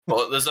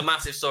 Well, there's a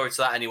massive story to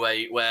that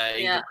anyway, where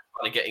England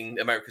was kind of getting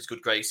America's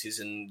good graces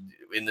and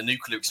in the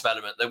nuclear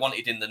experiment. They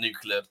wanted in the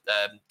nuclear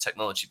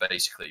technology,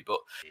 basically, but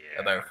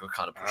America were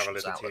kind of pushing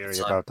us out. I have a little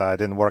theory about that. It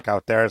didn't work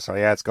out there, so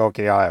let's go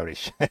okay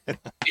Irish.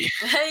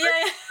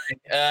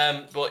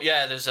 But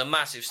yeah, there's a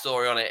massive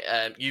story on it.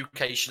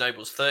 UK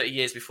Chernobyl's 30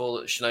 years before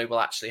Chernobyl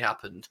actually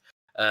happened.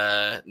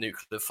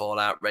 Nuclear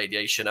fallout,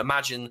 radiation.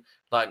 Imagine,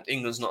 like,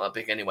 England's not that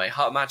big anyway.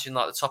 Imagine,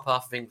 like, the top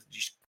half of England,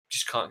 you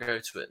just can't go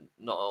to it.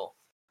 Not all.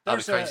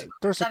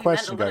 There's a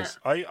question, guys.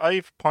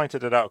 I've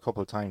pointed it out a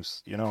couple of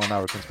times, in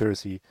our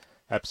conspiracy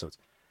episodes.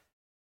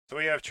 So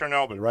we have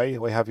Chernobyl, right?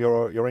 We have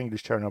your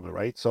English Chernobyl,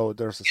 right? So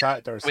their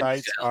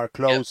sites are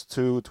close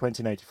to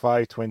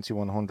 2095,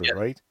 2100,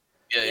 right?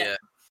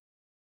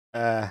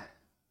 Yeah.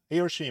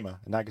 Hiroshima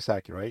and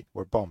Nagasaki, right,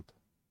 were bombed.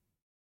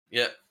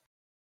 Yeah.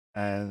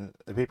 And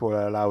the people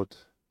were allowed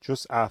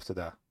just after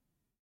that,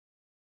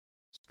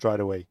 straight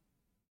away,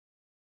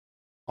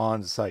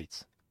 on the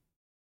sites.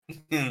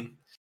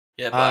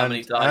 Yeah, but how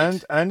many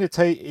died? And it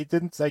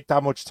didn't take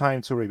that much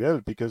time to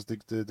rebuild because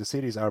the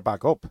cities are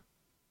back up.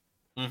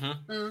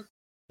 Mm-hmm.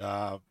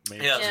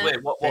 It's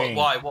weird.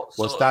 Why? What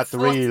was that the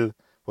real?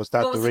 Was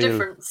that the real?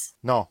 Difference?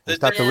 No, was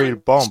that the real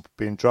bomb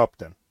being dropped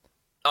then?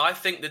 I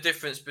think the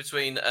difference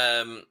between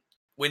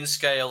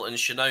Windscale and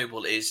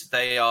Chernobyl is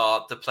they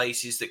are the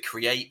places that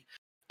create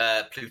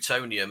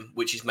plutonium,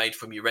 which is made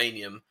from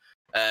uranium.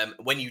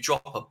 When you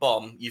drop a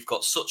bomb, you've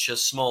got such a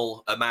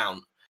small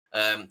amount.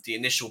 The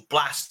initial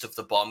blast of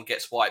the bomb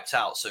gets wiped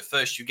out. So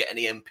first you get an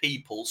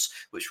EMP pulse,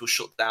 which will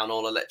shut down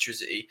all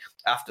electricity.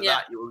 After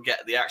that, you will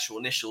get the actual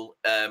initial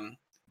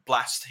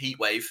blast heat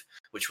wave,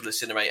 which will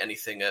incinerate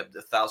anything at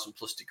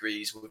 1,000+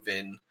 degrees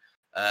within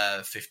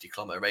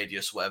 50-kilometer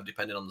radius, or whatever,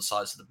 depending on the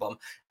size of the bomb.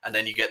 And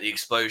then you get the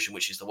explosion,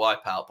 which is the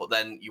wipeout. But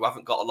then you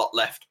haven't got a lot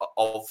left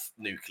of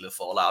nuclear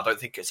fallout. I don't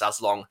think it's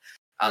as long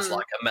as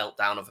like a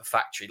meltdown of a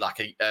factory, like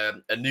a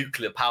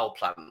nuclear power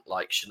plant,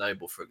 like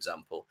Chernobyl, for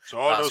example. So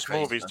all those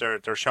movies, they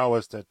show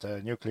us that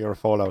nuclear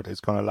fallout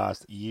is going to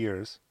last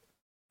years.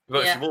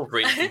 But if you're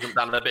Wolverine, you jump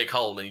down a big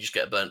hole and you just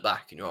get burnt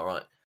back and you're all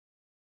right.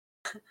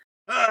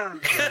 Literally,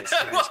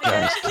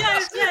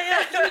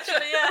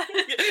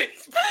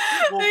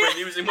 Wolverine,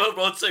 he was in World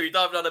War II, he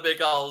dived down a big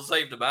hole,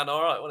 saved a man,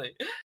 all right, wasn't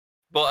he?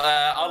 But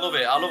I love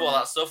it. I love all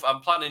that stuff.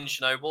 I'm planning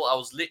Chernobyl. I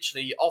was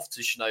literally off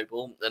to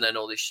Chernobyl, and then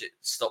all this shit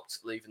stopped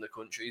leaving the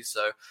country.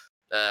 So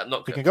I'm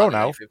not You going can to go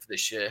plan now. anything for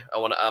this year.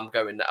 I'm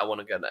going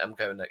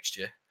next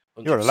year.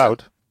 100%. You're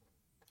allowed.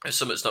 If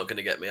something's not going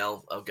to get me,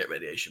 I'll get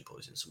radiation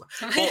poisoning somewhere.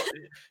 But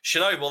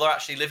Chernobyl, they're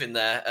actually living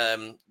there.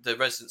 The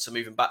residents are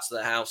moving back to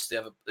their house. They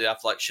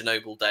have like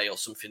Chernobyl Day or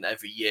something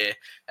every year.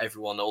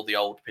 Everyone, all the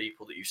old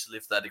people that used to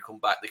live there, they come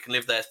back. They can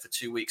live there for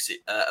 2 weeks,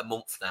 a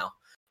month now,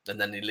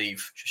 and then they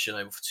leave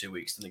Chernobyl for 2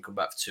 weeks, then they come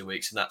back for 2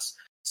 weeks, and that's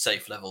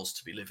safe levels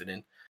to be living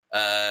in.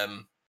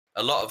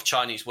 A lot of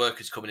Chinese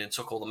workers coming in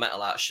took all the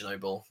metal out of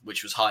Chernobyl,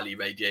 which was highly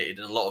irradiated,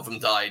 and a lot of them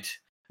died.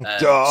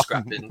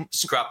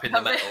 Scrapping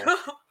the metal.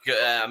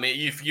 I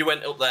mean, if you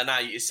went up there now,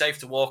 it's safe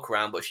to walk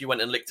around, but if you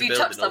went and licked a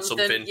building or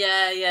something,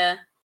 yeah.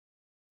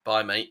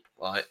 Bye, mate.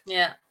 Right.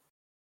 Yeah.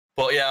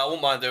 But yeah, I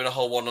wouldn't mind doing a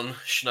whole one on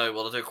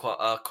Chernobyl.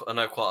 I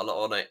know quite a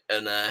lot on it,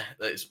 and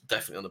it's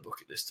definitely on the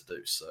bucket list to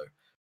do. So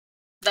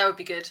that would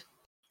be good.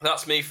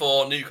 That's me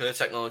for nuclear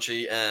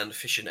technology and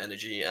fission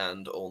energy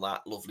and all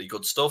that lovely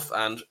good stuff.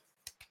 And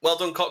well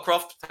done,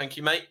 Cockcroft. Thank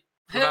you, mate.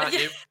 Without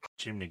you,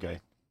 chimney guy.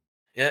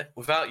 Yeah,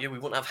 without you, we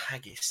wouldn't have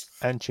haggis.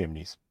 And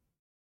chimneys.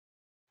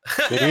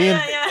 Did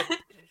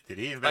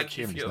he invent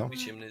chimneys? No?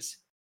 Chimneys.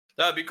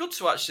 That would be good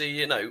to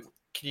actually, can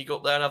you go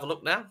up there and have a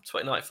look now?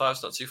 2095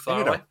 is not too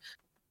far away.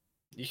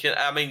 You can.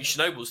 I mean,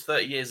 Chernobyl's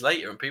 30 years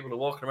later, and people are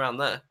walking around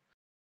there.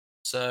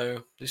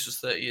 So this was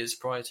 30 years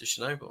prior to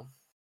Chernobyl.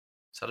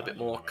 It's had a bit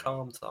more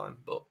calm time,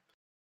 but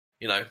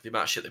the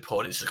amount of shit they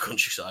poured into the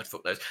countryside,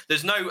 fuck knows.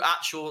 There's no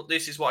actual.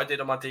 This is what I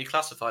did on my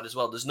declassified as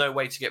well. There's no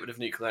way to get rid of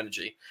nuclear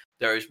energy.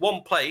 There is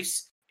one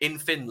place in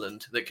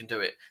Finland that can do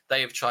it. They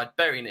have tried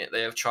burying it.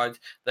 They have tried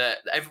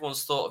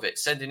everyone's thought of it,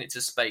 sending it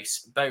to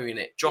space, burying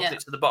it, dropping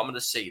it to the bottom of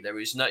the sea. There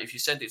is no, if you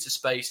send it to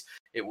space,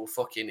 it will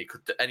it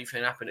could,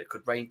 anything happen, it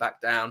could rain back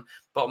down.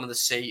 Bottom of the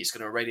sea, it's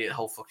going to irradiate the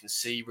whole fucking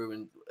sea,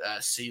 ruin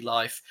sea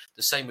life.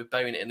 The same with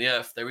burying it in the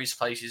earth. There is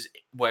places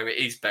where it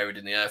is buried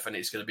in the earth and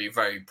it's going to be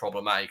very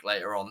problematic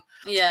later on.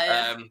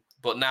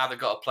 But now they've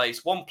got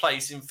one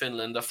place in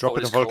Finland. Drop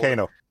it in a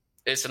volcano.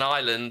 It's an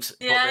island.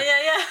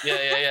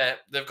 Yeah.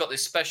 They've got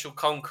this special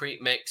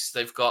concrete mix.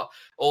 They've got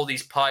all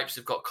these pipes.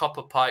 They've got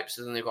copper pipes,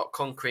 and then they've got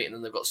concrete, and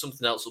then they've got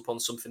something else upon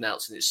something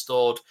else, and it's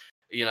stored,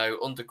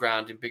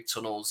 underground in big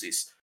tunnels.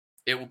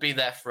 It will be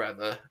there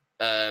forever.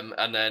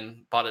 And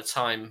then by the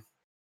time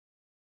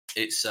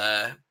it's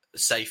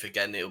safe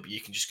again,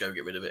 you can just go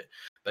get rid of it,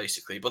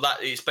 basically. But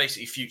that is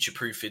basically future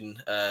proofing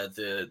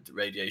the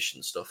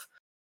radiation stuff.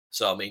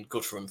 So I mean,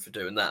 good for them for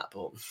doing that,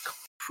 but.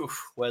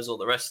 Where's all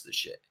the rest of the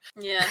shit?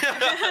 Yeah.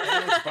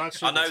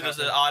 I know there's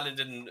an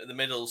island in the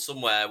middle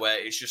somewhere where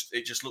it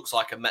just looks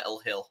like a metal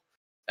hill,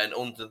 and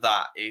under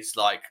that is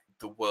like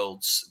the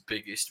world's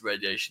biggest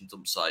radiation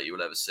dump site you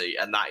will ever see,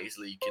 and that is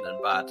leaking and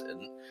bad,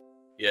 and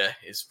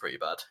it's pretty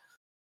bad.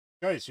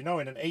 Guys, in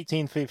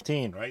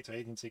 1815, right, so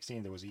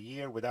 1816, there was a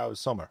year without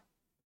summer.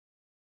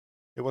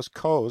 It was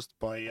caused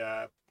by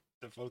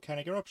the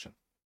volcanic eruption.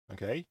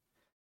 Okay.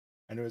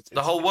 And it's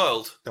the whole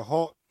world.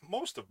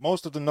 Most of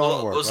the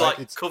known world. It was right?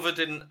 it's covered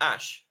in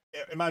ash.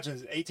 Imagine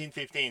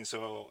 1815.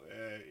 So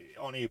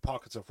only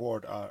pockets of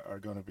world are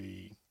going to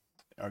be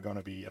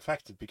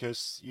affected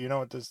because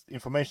this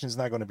information is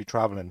not going to be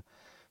traveling.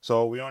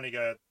 So we only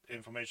get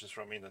information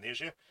from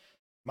Indonesia.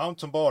 Mount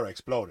Tambora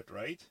exploded,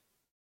 right?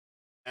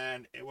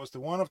 And it was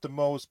one of the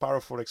most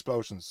powerful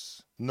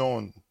explosions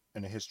known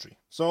in history.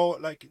 So,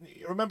 like,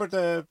 remember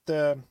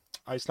the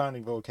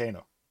Icelandic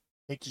volcano?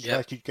 I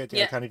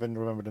can't even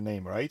remember the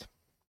name, right?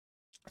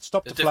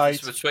 Stop the flight. The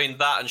difference between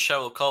that and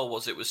Cheryl Cole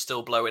was it was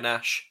still blowing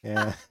ash.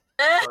 Yeah.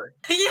 Sorry,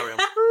 carry on.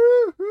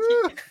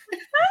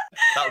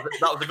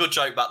 that was a good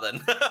joke back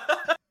then.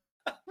 I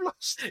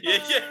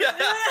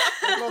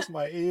lost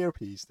my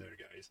earpiece there,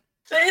 guys.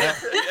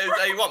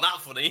 You want that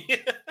funny?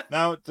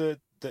 Now, the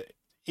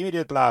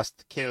immediate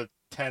blast killed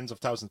tens of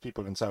thousands of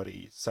people in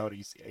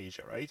Southeast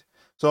Asia, right?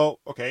 So,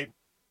 okay,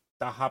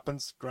 that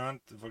happens.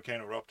 Grant, the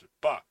volcano erupted,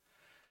 but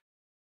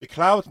the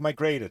cloud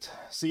migrated.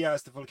 See,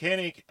 as the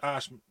volcanic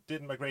ash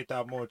didn't migrate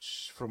that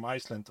much from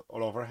Iceland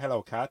all over.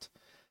 Hello, cat.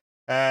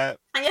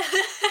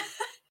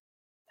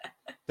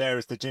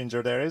 There's the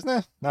ginger there, isn't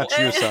it? Not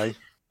you, Si.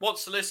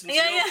 Wants to listen to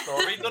your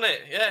story, doesn't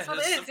it? Yeah, fell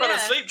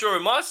asleep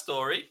during my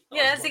story.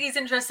 I think he's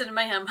interested in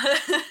mayhem.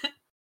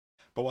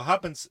 But what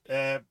happens,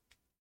 it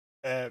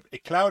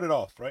clouded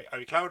off, right?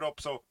 It clouded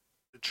up, so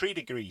 3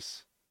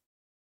 degrees.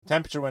 The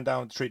temperature went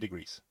down 3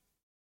 degrees.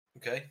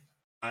 Okay.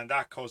 And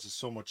that causes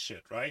so much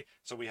shit, right?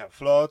 So we have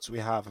floods, we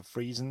have a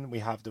freezing, we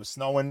have the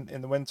snowing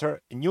in the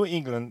winter. In New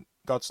England,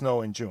 got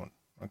snow in June,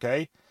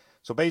 okay?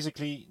 So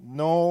basically,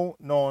 no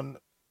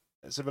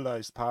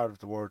non-civilized part of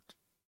the world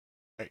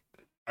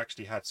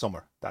actually had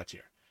summer that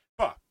year.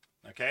 But,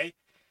 okay,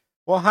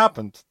 what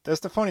happened?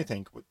 That's the funny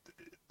thing.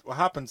 What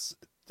happens,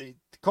 the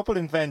couple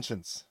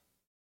inventions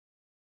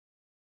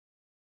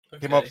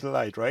came up to the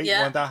light, right?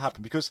 Yeah. When that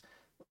happened, because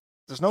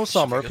there's no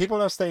summer,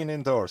 people are staying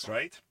indoors,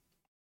 right?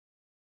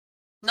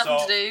 Nothing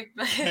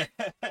to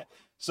do.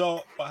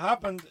 So what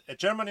happened? A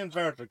German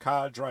inventor,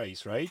 Carl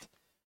Zeiss, right?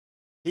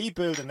 He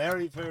built an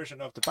early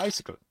version of the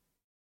bicycle.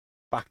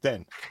 Back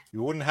then,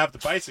 you wouldn't have the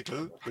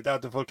bicycle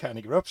without the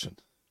volcanic eruption.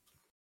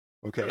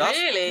 Okay. That's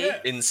Really?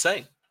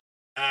 insane.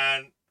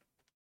 And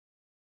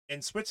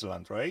in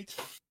Switzerland, right?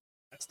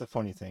 That's the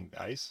funny thing,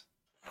 guys.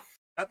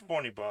 Not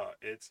funny, but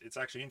it's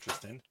actually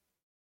interesting.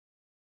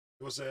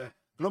 It was a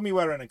gloomy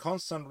weather and a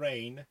constant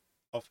rain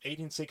of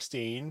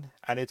 1816,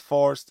 and it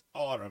forced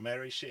author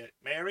Mary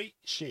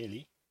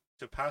Shelley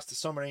to pass the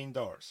summer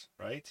indoors.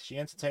 Right? She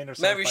entertained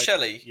herself. Mary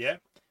Shelley. Yeah,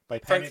 by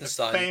penning the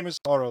Frankenstein. famous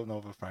oral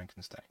novel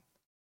Frankenstein.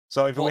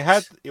 So if we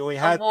What?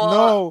 had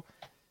no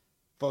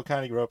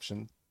volcanic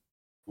eruption,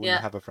 we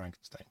wouldn't have a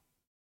Frankenstein.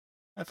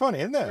 And funny,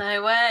 isn't it?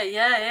 No way.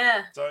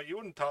 Yeah. So you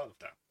wouldn't thought of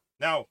that.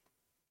 Now,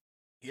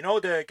 you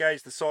know the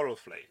guys, the solar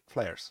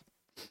flares.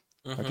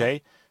 Mhm.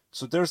 Okay,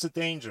 so there's a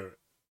danger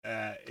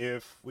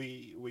if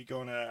we're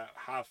gonna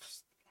have,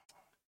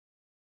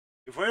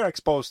 if we're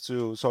exposed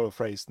to solar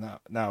flares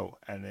now,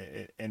 and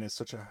it's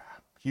such a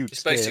huge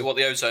It's basically scale, what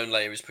the ozone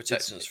layer is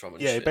protecting us from.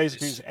 And yeah, shit. it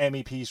basically is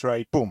MEPs,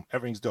 right? Boom,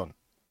 everything's done,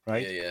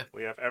 right? Yeah.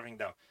 We have everything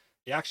down.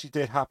 It actually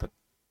did happen.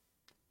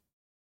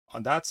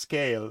 On that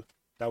scale,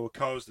 that would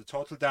cause the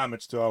total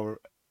damage to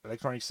our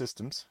electronic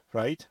systems,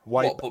 right?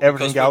 Wipe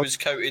everything out. Because it was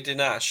coated in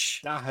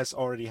ash. That has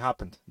already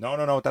happened.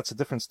 No, that's a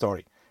different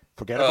story.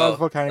 Forget about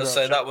volcanic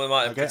eruption. So that one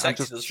might have Okay, I'm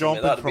protected just us from it.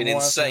 jumping That'd have from been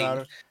one to insane.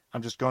 another.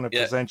 I'm just going to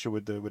present you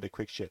with the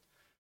quick shit.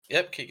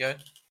 Yep, keep going.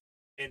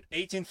 In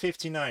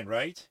 1859,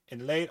 right,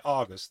 in late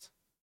August,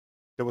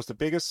 there was the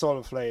biggest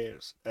solar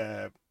flares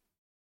that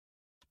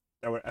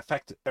were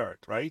affected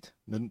Earth, right,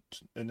 in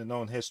the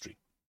known history.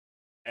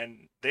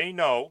 And they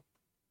know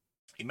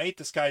it made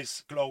the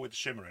skies glow with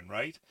shimmering,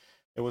 right?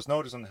 It was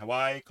noticed in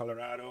Hawaii,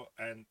 Colorado,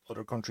 and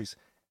other countries.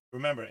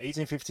 Remember,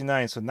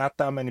 1859, so not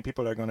that many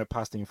people are going to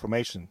pass the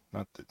information.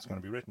 Not that it's going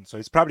to be written. So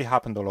it's probably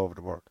happened all over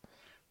the world.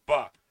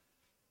 But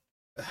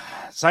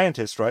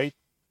scientists, right,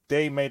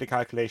 they made the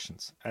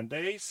calculations. And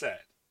they said,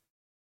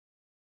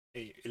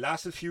 it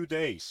lasted a few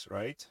days,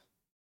 right?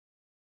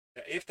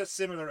 If that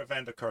similar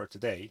event occurred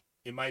today,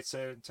 it might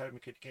send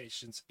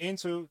telecommunications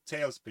into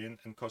tailspin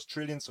and cause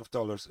trillions of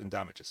dollars in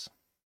damages.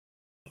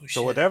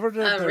 So whatever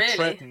they're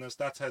threatening us,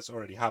 that has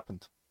already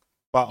happened.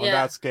 But on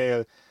that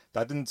scale,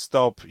 that didn't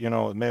stop,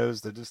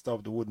 mills. That didn't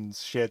stop the wooden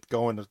shit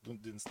going. That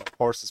didn't stop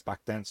horses back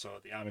then. So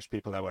the Amish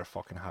people, that were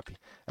fucking happy.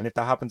 And if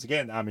that happens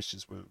again, the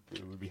Amishes will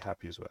be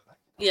happy as well.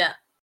 Yeah.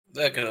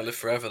 They're going to live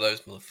forever,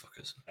 those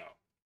motherfuckers.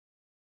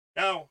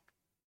 Now,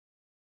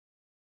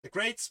 the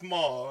Great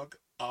Smog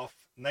of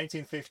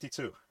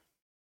 1952.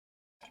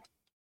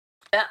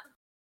 Yeah.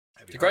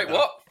 The Great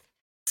what?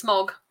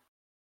 Smog.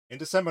 In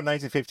December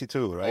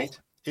 1952, right?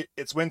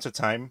 It's winter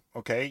time,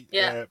 okay?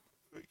 Yeah.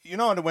 In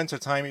the winter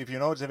time, if you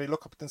notice, if you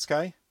look up in the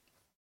sky,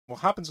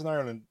 what happens in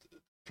Ireland,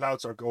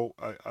 clouds are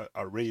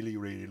really,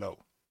 really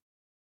low.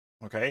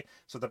 Okay?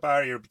 So the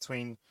barrier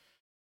between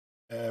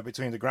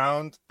the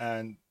ground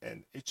and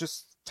it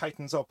just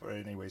tightens up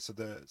anyway. So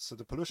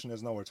the pollution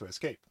has nowhere to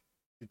escape.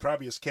 It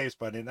probably escapes,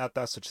 but not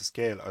that such a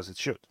scale as it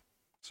should.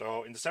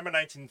 So in December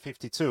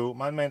 1952,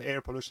 man-made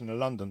air pollution in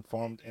London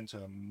formed into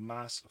a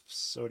mass of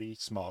sooty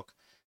smog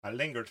and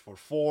lingered for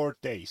 4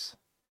 days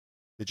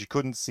that you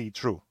couldn't see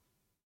through.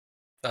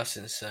 That's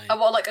insane. Oh,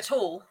 what, like at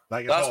all?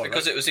 That's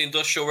because it was the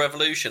Industrial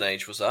Revolution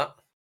age, was that?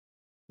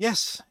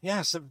 Yes.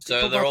 So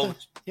they're all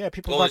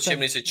people. All the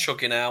chimneys are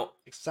chugging out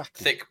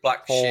exactly thick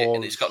black shit,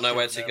 and it's got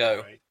nowhere to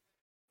go. Right?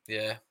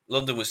 Yeah,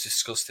 London was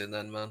disgusting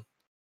then, man.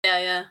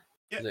 Yeah.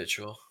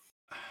 Literal.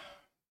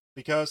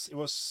 Because it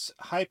was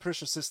high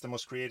pressure system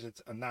was created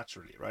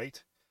unnaturally,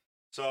 right?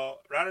 So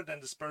rather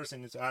than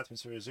dispersing into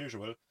atmosphere as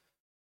usual,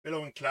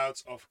 billowing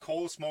clouds of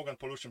coal, smoke, and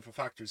pollution from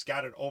factories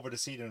gathered over the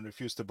sea and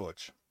refused to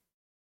budge.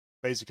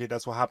 Basically,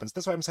 that's what happens.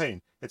 That's what I'm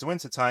saying. It's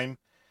winter time.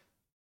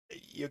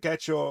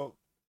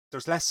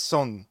 There's less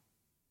sun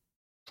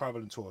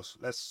traveling to us,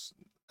 less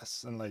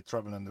sunlight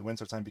traveling in the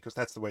winter time because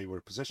that's the way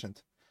we're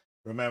positioned.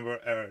 Remember,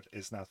 Earth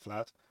is not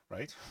flat,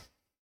 right?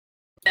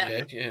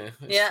 Yeah.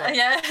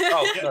 Yeah.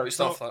 Oh, no, it's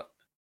not flat.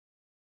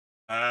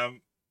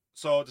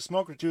 So the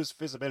smoke reduced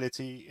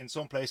visibility in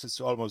some places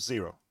to almost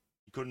zero.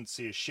 You couldn't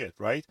see a shit,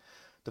 right?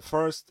 The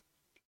first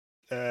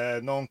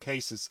known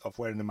cases of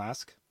wearing a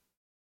mask,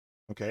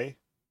 okay,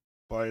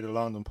 by the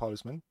London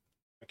policeman,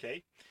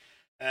 okay.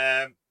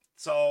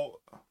 So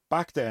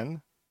back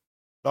then,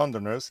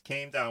 Londoners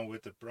came down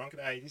with the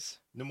bronchitis,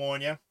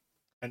 pneumonia,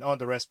 and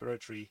other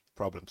respiratory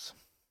problems.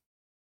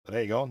 So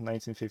there you go,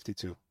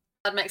 1952.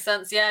 That makes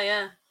sense.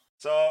 Yeah.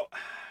 So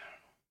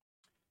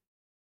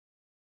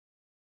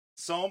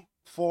some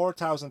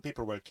 4,000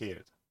 people were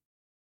killed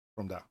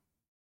from that.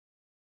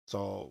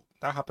 So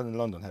that happened in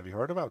London. Have you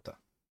heard about that?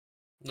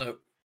 No.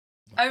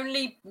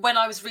 Only when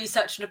I was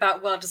researching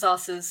about world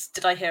disasters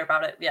did I hear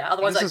about it. Yeah.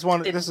 Otherwise, this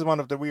is one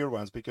of the weird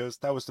ones because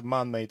that was the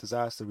man-made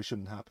disaster. We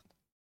shouldn't happen.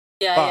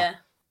 Yeah.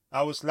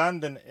 I was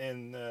landing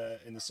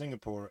in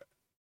Singapore.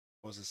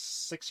 Was it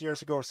 6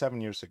 years ago or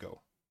 7 years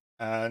ago?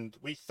 And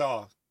we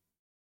thought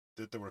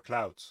that there were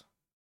clouds,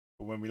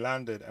 but when we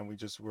landed and we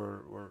just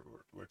were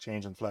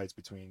changing flights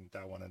between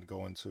that one and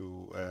going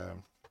to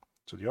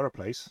to the other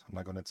place. I'm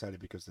not going to tell you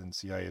because then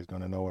CIA is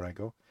going to know where I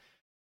go.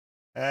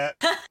 The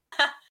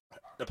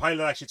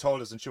pilot actually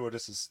told us, "Ensure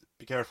this is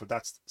be careful.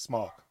 That's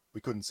smog.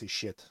 We couldn't see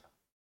shit.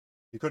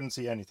 You couldn't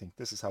see anything.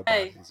 This is how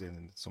bad it is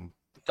in some."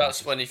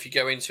 That's when if you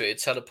go into it, it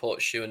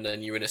teleports you, and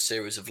then you're in a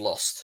series of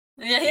Lost.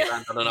 Yeah, You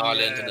land on an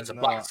island, and there's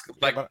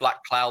a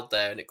black cloud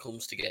there, and it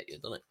comes to get you,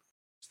 doesn't it?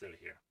 Still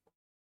here.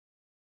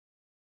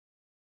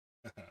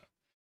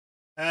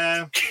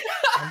 I'm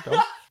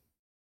done.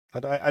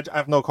 I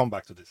have no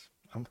comeback to this.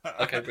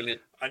 Okay,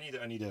 brilliant. I need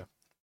a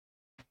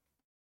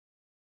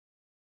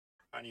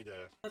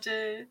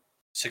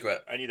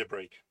cigarette. I need a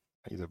break.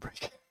 Oh,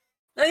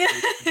 yeah.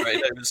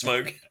 Right over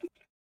smoke.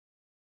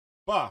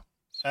 But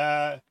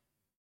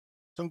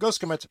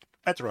Tunguska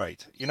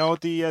meteorite, you know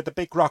the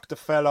big rock that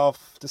fell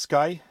off the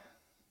sky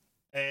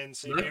in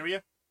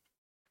Siberia?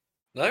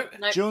 No.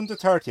 June the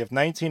 30th,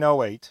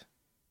 1908.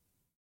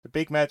 The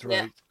big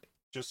meteorite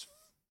just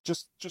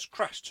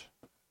crashed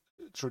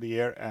through the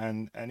air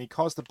and he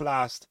caused a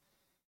blast.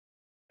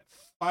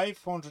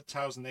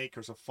 500,000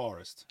 acres of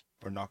forest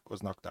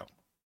was knocked down.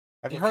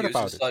 Have you heard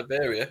about it?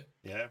 Siberia.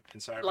 Yeah, in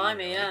Siberia.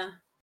 Blimey, yeah.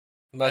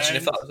 Imagine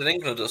if that was in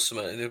England or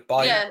something.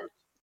 Yeah.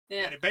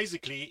 And it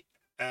basically,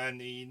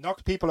 he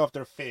knocked people off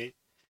their feet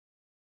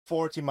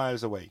 40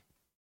 miles away.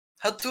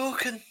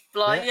 Hadouken.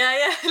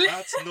 Yeah.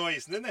 That's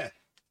noise, isn't it?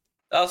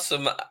 That's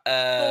some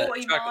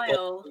 40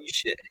 miles.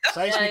 Shit.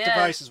 Seismic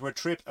devices were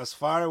tripped as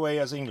far away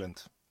as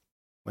England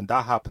when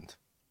that happened.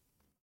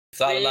 If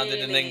that had landed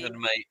in England,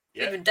 mate.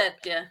 Even dead,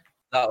 yeah.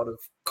 That would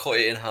have cut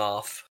it in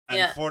half.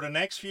 And for the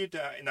next few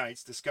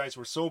nights, the skies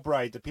were so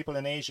bright that people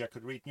in Asia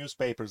could read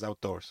newspapers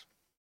outdoors.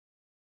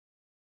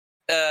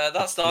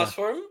 That's nice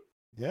for him.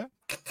 Yeah.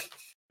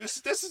 This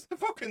is the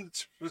fucking.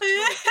 This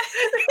is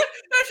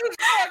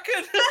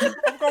fucking.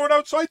 I'm going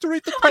outside to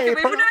read the paper.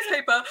 I can read the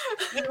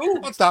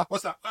newspaper.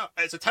 What's that? Oh,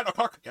 it's 10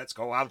 o'clock. Let's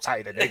go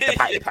outside and read the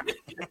paper.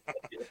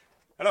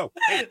 Hello,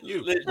 hey,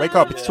 you. Wake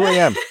up. It's 2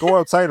 a.m. Go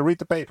outside and read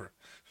the paper.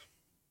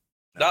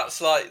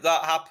 That's like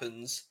that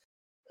happens,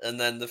 and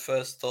then the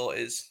first thought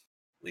is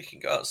we can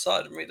go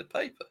outside and read the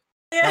paper.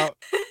 Yeah.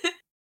 Now,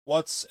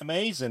 what's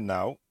amazing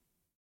now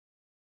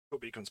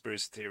could be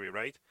conspiracy theory,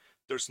 right?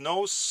 There's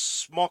no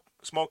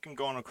smoking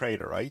gun or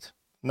crater, right?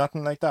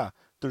 Nothing like that.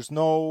 There's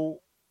no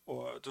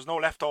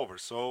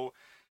leftovers. So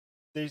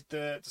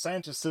the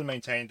scientists still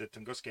maintain that the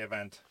Tunguska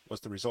event was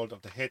the result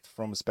of the hit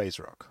from a space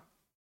rock.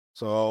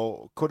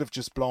 So could have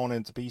just blown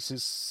into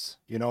pieces.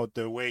 You know,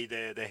 the way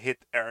they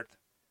hit Earth,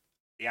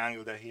 the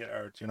angle they hit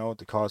Earth. You know,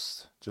 the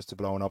cost just to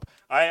blowing up.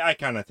 I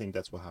kind of think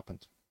that's what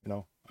happened. You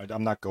know,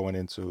 I'm not going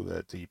into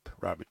a deep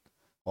rabbit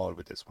hole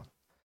with this one,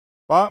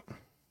 but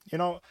you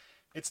know.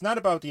 It's not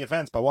about the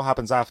events, but what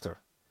happens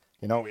after.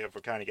 You know, we have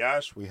volcanic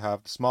ash, we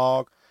have the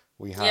smog,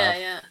 we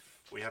have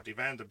we have the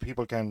event that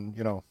people can,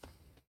 you know,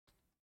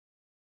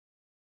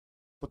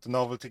 put the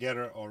novel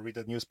together or read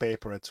the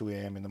newspaper at 2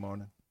 a.m. in the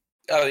morning.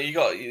 Oh, you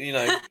got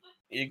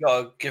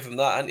to give them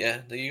that,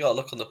 haven't you? You got to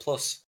look on the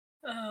plus.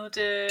 Oh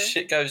dear.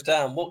 Shit goes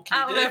down. What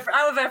can you do?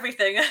 Out of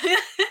everything.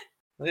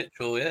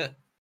 Literal, yeah.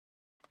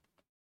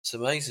 It's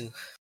amazing.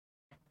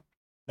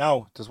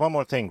 Now, there's one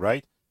more thing,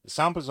 right? The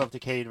samples of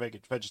decayed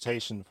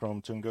vegetation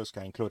from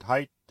Tunguska include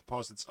high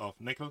deposits of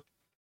nickel,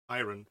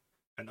 iron,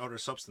 and other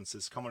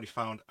substances commonly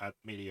found at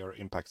meteor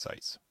impact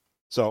sites.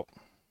 So,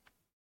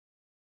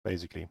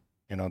 basically,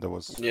 you know, there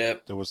was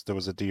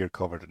a deer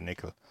covered in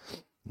nickel,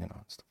 you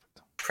know, stuff like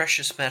that.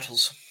 Precious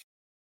metals.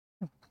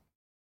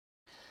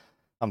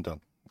 I'm done.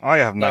 I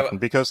have nothing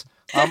because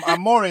I'm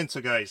more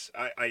into, guys.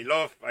 I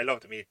love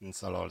the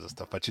meetings and all this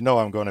stuff, but you know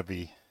I'm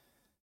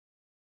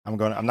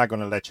not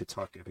gonna let you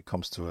talk if it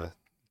comes to a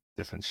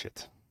different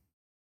shit.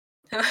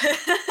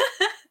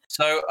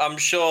 So I'm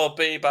sure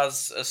Beeb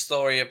has a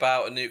story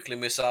about a nuclear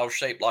missile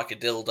shaped like a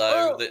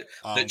dildo that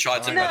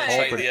tried to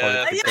penetrate the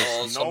Earth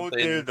or something. No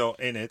dildo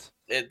in it.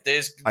 I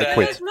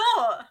quit. There's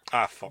not.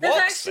 For There's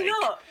fuck's actually sake.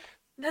 not.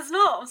 There's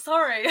not. I'm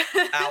sorry.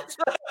 Out.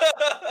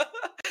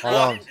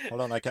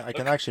 Hold on. I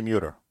can actually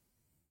mute her.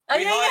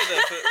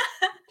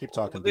 Keep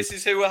talking. This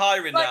is who we're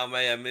hiring now,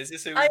 Mayhem. Is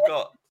this who we've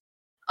got?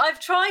 I've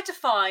tried to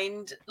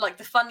find like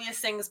the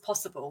funniest things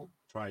possible.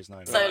 Tries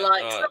now. So some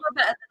are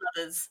better than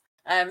others.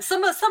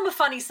 Some are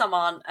funny, some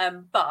aren't.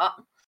 But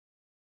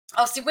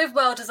obviously with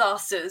world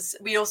disasters,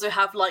 we also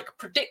have like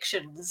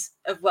predictions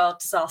of world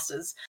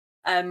disasters.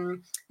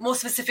 More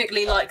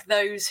specifically, like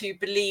those who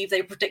believe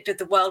they predicted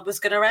the world was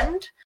going to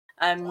end,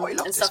 and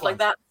stuff like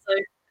that.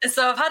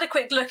 So I've had a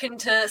quick look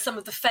into some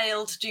of the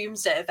failed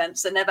doomsday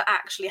events that never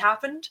actually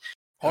happened.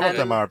 All of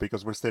them are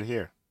because we're still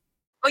here.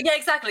 Oh yeah,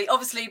 exactly.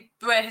 Obviously,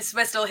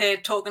 we're still here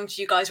talking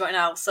to you guys right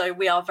now, so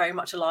we are very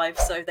much alive.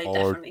 So they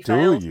definitely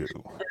failed. You?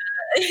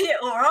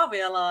 Or are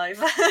we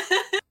alive?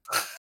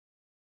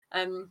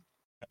 Welcome,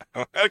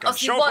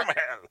 show from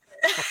hell.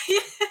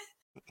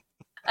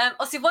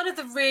 Obviously, one of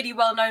the really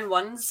well-known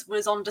ones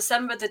was on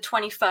December the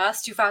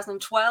 21st,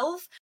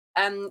 2012.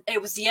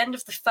 It was the end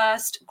of the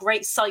first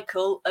great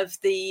cycle of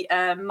the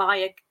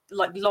Maya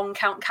long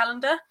count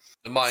calendar.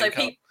 The Mayan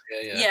calendar,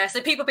 Yeah,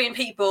 so people being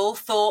people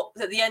thought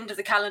that the end of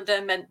the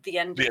calendar meant the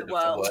end of the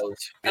world.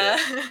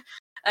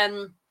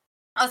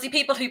 Obviously,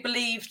 people who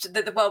believed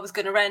that the world was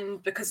going to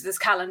end because of this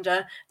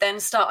calendar then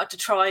started to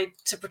try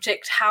to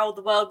predict how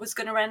the world was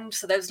going to end.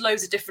 So there's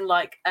loads of different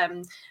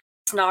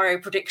scenario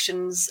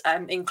predictions,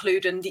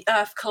 including the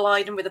Earth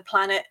colliding with a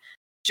planet,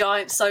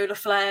 giant solar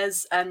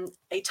flares,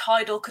 a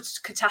tidal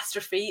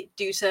catastrophe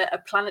due to a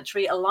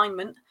planetary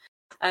alignment.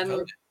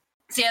 So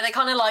yeah, they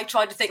kind of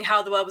tried to think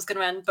how the world was going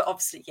to end, but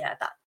obviously,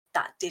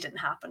 that didn't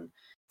happen.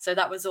 So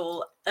that was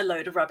all a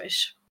load of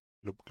rubbish.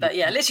 But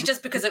yeah, literally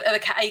just because of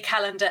a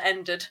calendar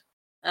ended,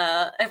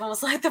 everyone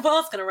was like, the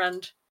world's going to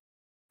end.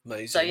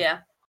 Amazing. So yeah,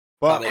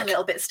 well, a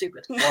little bit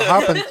stupid.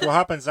 What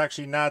happens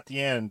actually not at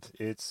the end.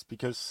 It's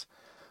because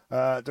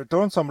they're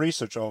doing some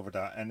research over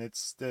that, and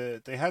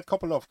they had a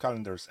couple of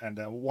calendars, and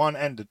one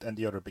ended and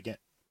the other began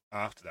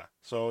after that.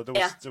 So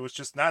there was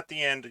just not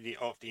the end of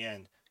the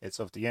end. It's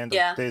of the end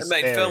of this.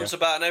 They made films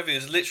about and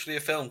everything. There's literally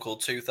a film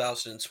called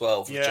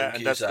 2012 with John Cusack.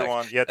 And that's the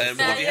one. Yeah, and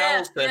Woody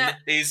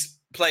Harrelson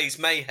plays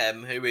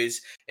Mayhem, who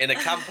is in a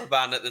camper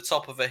van at the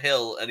top of a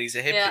hill, and he's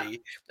a hippie,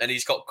 and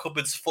he's got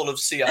cupboards full of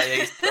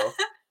CIA stuff.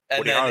 And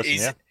Woody then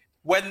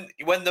Harrelson,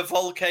 when the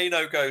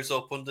volcano goes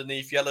up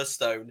underneath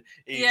Yellowstone,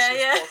 he's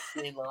just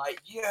fucking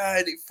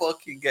and it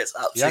fucking gets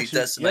absolutely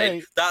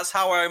decimated. That's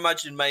how I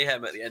imagine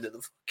Mayhem at the end of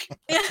the fucking.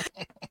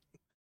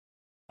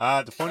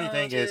 The funny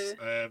thing is,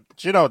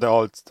 do you know the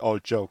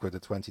old joke with the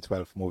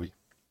 2012 movie?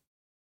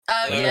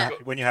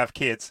 When you have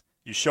kids,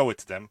 you show it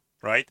to them,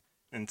 right?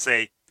 And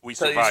say, we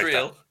survived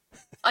real.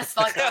 I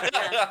survived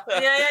that,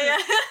 yeah.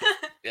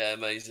 Yeah,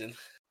 amazing.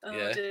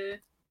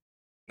 Dear.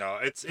 No,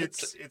 it's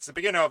the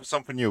beginning of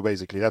something new,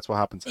 basically. That's what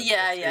happens.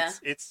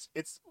 It's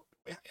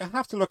you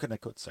have to look at the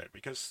good side,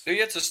 because... You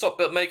had to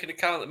stop making the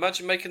counter.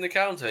 Imagine making the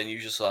counter and you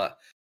just fuck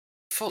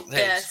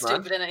this,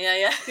 man. Stupid, innit?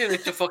 Yeah. Doing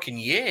it for fucking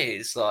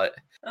years,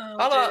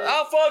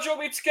 how far do you want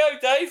me to go,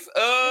 Dave?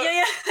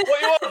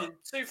 What you want?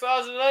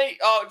 2008?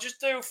 Oh, just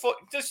do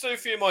a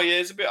few more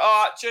years. A bit.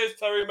 All right, cheers,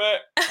 Terry,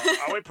 mate.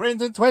 Are we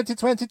printing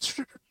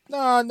 2023?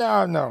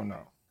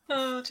 No.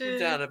 Oh, dear.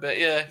 Down a bit,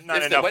 yeah.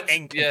 Not enough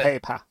ink and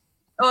paper.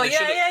 Oh,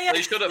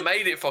 They should have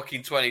made it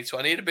fucking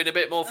 2020. It'd have been a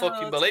bit more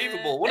fucking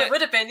believable, wouldn't it? It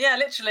would have been, yeah,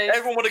 literally.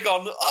 Everyone would have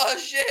gone, oh,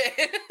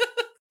 shit.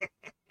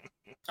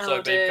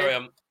 So, babe, carry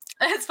on.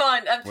 It's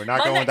fine. We're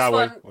not going that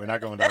way. We're not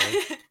going that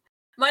way.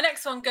 My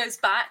next one goes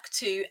back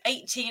to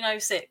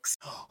 1806.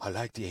 I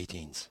like the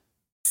 18s.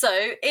 So,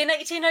 in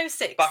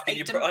 1806... Back in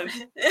your prime?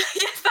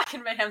 Back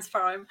in Mayhem's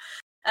prime.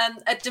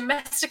 A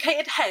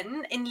domesticated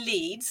hen in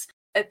Leeds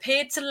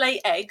appeared to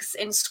lay eggs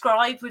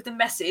inscribed with the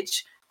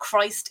message,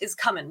 Christ is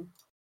coming.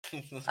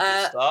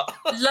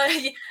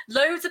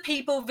 Loads of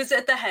people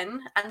visited the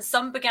hen, and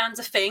some began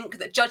to think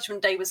that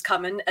Judgment Day was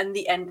coming and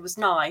the end was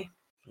nigh.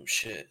 Oh,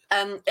 shit.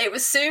 It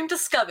was soon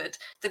discovered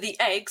that the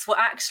eggs were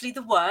actually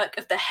the work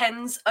of the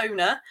hen's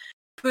owner,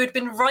 who had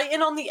been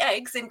writing on the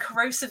eggs in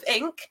corrosive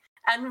ink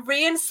and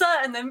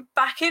reinserting them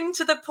back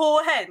into the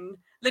poor hen.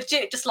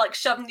 Legit, just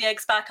shoving the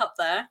eggs back up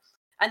there.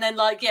 And then,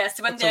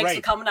 so when the eggs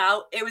were coming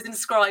out, it was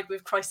inscribed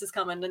with Christ is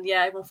coming. And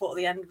everyone thought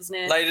the end was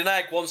near. Laid an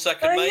egg, 1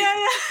 second, mate.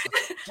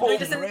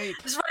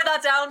 Just write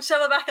that down,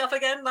 shove it back up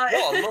again. What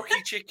a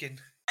lucky chicken.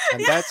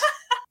 And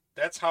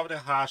that's how the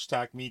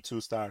hashtag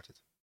 #MeToo started.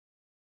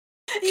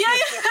 Yeah.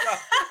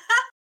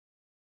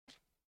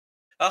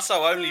 That's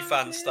how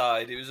OnlyFans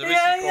started. It was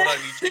originally called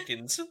Only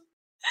Chickens.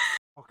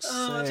 Fuck's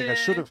sake, I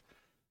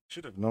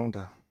should have known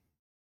that.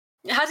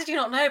 How did you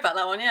not know about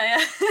that one?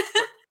 Yeah.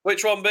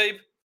 Which one, babe?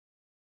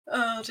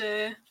 Oh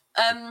dear.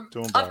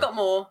 I've got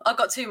more. I've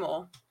got 2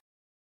 more.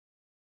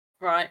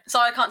 Right.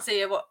 Sorry, I can't see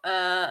you.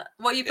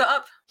 What you put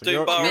up?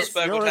 Doom Bar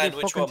or You're already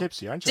which fucking one?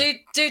 tipsy, aren't you?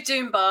 Do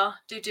Doom Bar.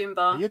 Do Doom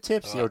Bar. Are you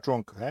tipsy or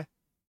drunk, eh?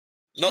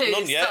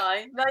 None yet.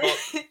 No,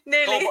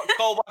 nearly.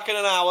 Call back in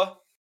an hour.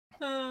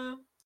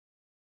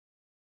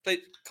 Please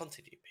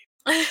continue,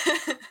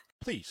 babe.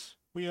 Please,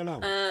 we allow.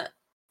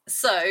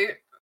 So,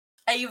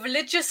 a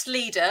religious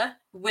leader,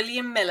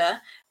 William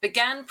Miller,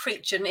 began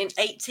preaching in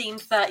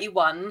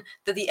 1831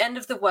 that the end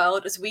of the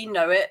world as we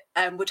know it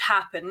would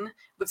happen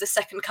with the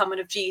second coming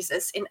of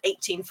Jesus in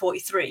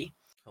 1843.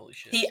 Holy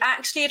shit. He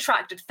actually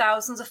attracted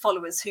thousands of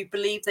followers who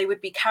believed they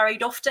would be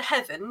carried off to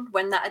heaven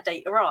when that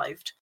date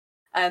arrived.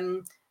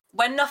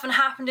 When nothing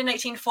happened in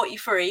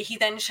 1843, he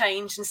then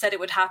changed and said it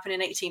would happen in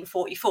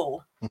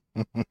 1844.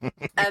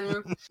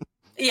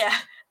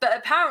 But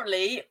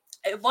apparently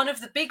one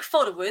of the big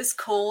followers,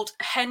 called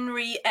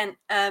Henry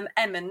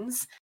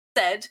Emmons,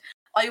 said,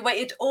 "I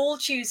waited all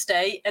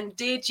Tuesday and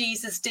dear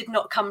Jesus did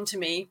not come to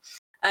me.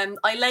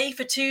 I lay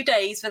for 2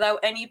 days without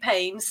any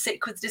pain,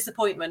 sick with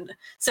disappointment."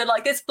 So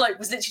this bloke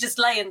was literally just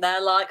laying there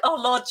oh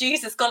Lord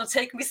Jesus, gonna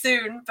take me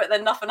soon, but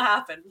then nothing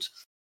happened.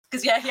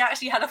 Because he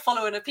actually had a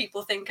following of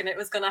people thinking it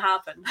was going to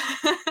happen.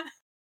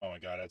 Oh my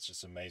god, that's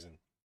just amazing.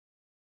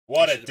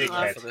 What a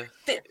dickhead.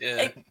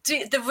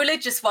 The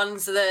religious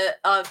ones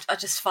are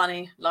just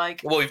funny.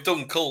 Well, we've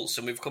done cults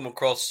and we've come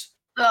across...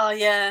 Oh,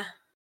 yeah.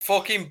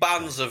 Fucking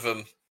bands of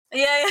them.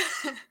 Yeah.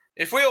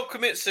 If we all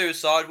commit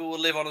suicide, we will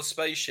live on a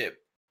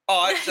spaceship.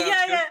 All right, sounds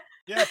good.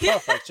 Yeah,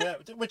 perfect. Yeah,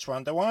 which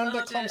one? The one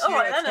that comes here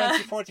at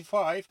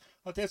 2045,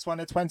 or this one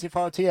at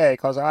 2048?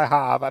 Because I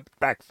have a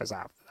breakfast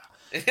after that.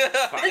 The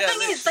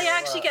thing is, they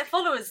actually get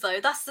followers,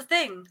 though. That's the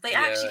thing. They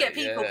actually get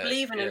people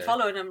believing and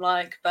following them,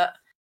 like, but...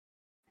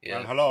 Yeah.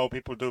 Well, hello,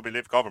 people do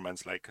believe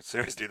governments. Like,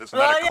 seriously, that's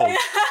not a cult.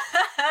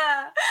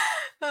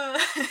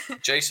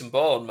 Jason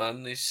Bourne,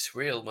 man, he's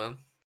real, man.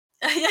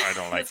 I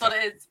don't like that's what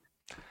it is.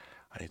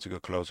 I need to go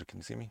closer. Can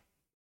you see me?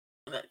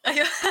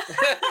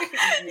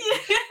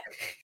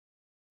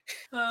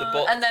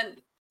 And then,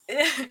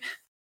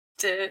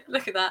 dude,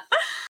 look at that.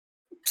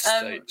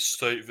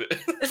 State of it.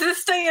 This is the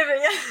state of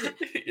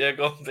it, yeah,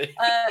 go on, B.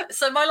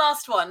 So my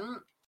last one,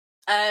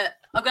 I'm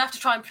going to have to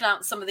try and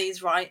pronounce some of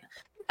these right.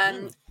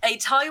 A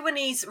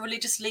Taiwanese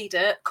religious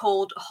leader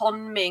called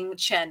Hon Ming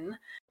Chen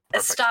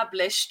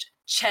established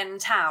Chen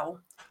Tao,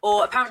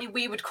 or apparently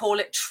we would call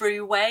it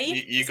True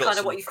Way. You got kind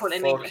of what you call it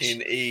in English.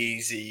 Fucking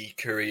easy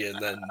Korean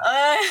then.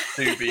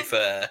 To be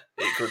fair,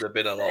 it could have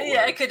been a lot worse.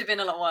 Yeah, it could have been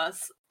a lot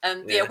worse.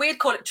 We'd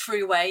call it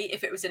True Way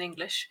if it was in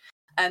English.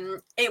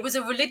 It was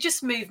a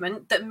religious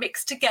movement that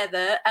mixed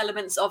together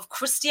elements of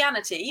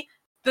Christianity,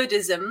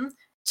 Buddhism,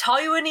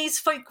 Taiwanese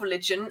folk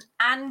religion,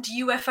 and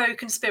UFO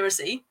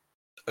conspiracy.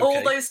 Okay.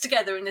 All those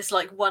together in this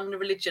like one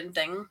religion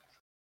thing.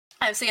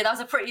 So yeah, that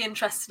was a pretty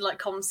interesting like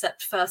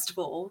concept first of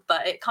all,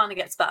 but it kind of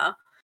gets better.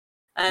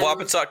 What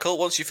happened to that cult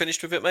once you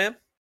finished with it, ma'am?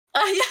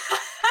 Yeah.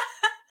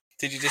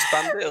 Did you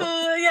disband it?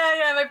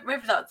 Yeah.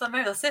 Maybe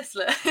that's this.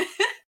 Look. I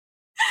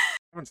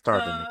haven't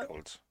started any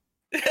cults.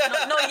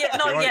 Not yet.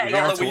 Not yet.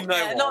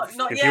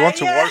 If you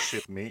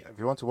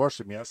want to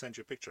worship me, I'll send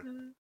you a picture.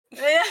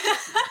 Yeah.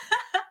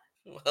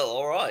 Well,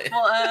 all right.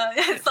 Well,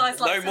 it's nice,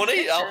 no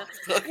money.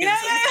 Yeah,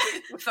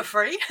 for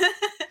free.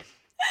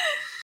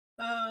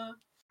 I'm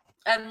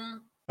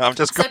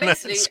just going to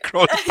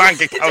scroll the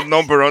bank account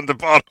number on the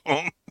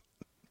bottom.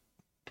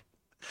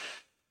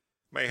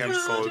 Mayhem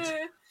code,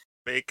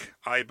 Bake,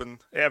 Iban,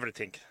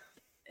 everything.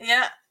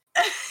 Yeah.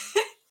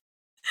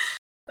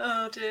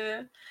 Oh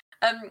dear.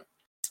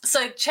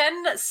 So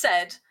Chen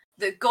said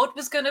that God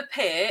was going to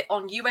appear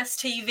on US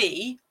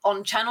TV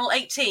on Channel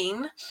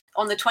 18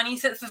 on the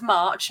 25th of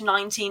March,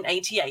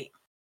 1988.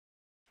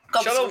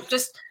 Channel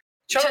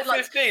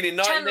 15 in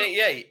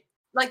 1988?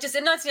 Just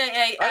in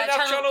 1988.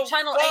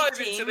 Channel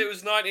 18 until it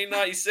was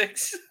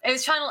 1996. It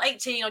was Channel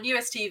 18 on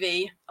US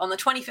TV on the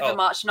 25th of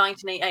March,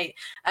 1988.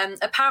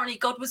 Apparently,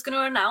 God was going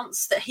to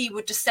announce that he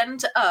would descend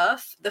to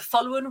Earth the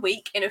following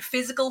week in a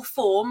physical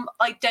form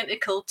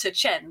identical to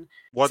Chen.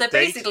 What date?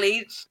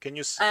 Basically, can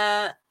you?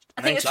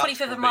 I think it's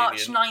 25th of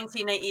March,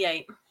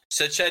 1988.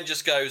 So Chen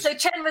just goes. So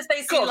Chen was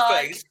basically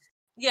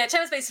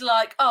Chen was basically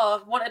like,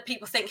 what did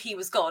people think he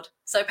was God?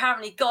 So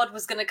apparently God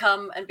was going to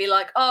come and be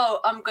like,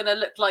 I'm going to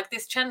look like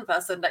this Chen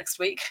person next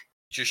week.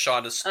 Just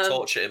shine a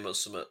torch at him or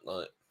something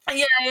like.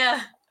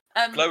 Yeah.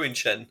 Glowing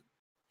Chen.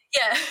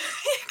 Yeah,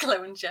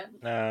 glowing Chen.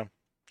 No.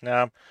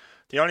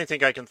 The only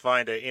thing I can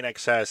find in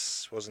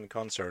excess was in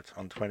concert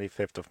on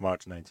 25th of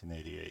March,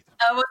 1988.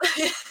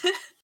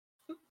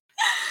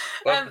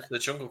 Well, the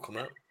jungle come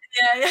out.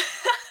 Yeah.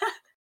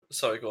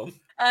 Sorry, go on.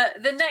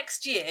 The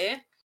next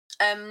year,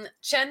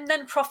 Chen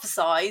then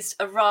prophesied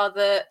a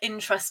rather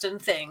interesting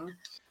thing.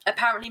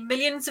 Apparently,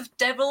 millions of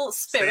devil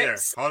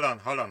spirits. Hold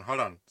on.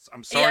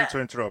 I'm sorry to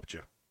interrupt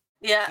you.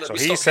 Yeah. So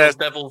he says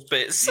devil's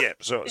bits. Yeah.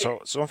 So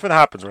something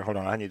happens. Hold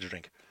on. I need a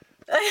drink.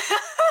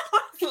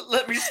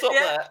 Let me stop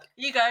there.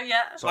 You go.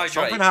 Yeah. So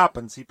something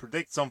happens. He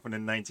predicts something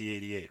in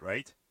 1988,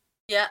 right?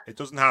 Yeah. It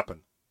doesn't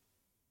happen.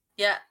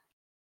 Yeah.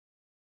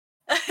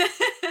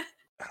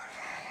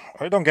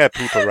 I don't get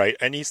people right,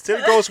 and he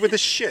still goes with the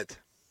shit.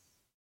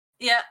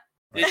 Yeah.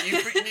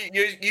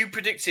 You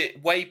predict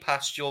it way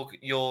past your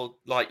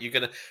like you're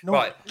gonna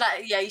right.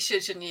 You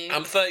should, shouldn't you?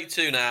 I'm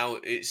 32 now.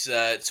 It's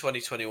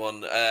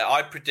 2021.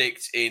 I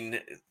predict in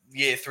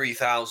year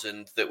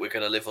 3000 that we're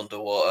gonna live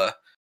underwater.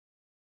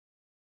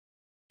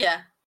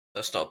 Yeah.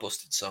 That's not a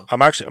busted song.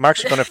 I'm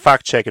actually gonna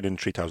fact check it in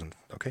 3000.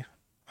 Okay.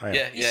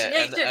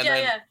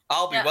 Yeah.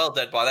 I'll be well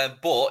dead by then.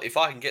 But if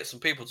I can get some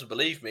people to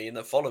believe me and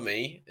then follow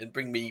me and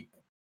bring me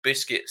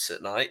biscuits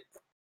at night,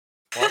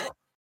 why not?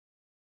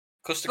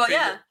 Custard cream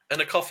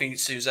and a coffee,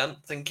 Suzanne.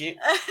 Thank you.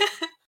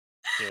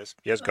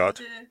 Yes, God.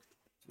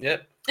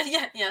 Yep.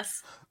 Yeah.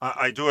 Yes.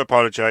 I do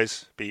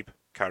apologize, Beep.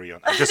 Carry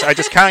on. I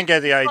just can't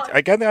get the idea.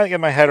 I can't get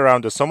my head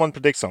around it. Someone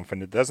predicts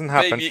something, it doesn't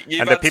happen.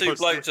 You've had two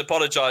blokes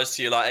apologise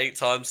to you like 8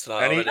 times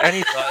tonight.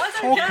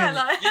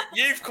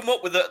 You've come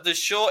up with the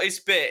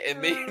shortest bit, and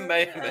me and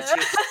Mayhem are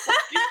just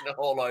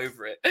all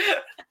over it.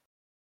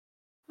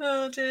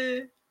 Oh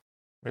dear.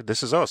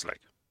 This is us,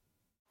 like.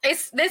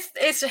 He's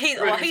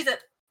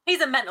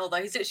a mental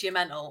though. He's literally a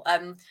mental.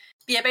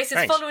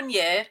 Basically, the following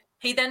year,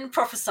 he then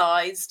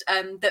prophesied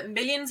that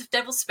millions of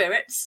devil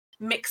spirits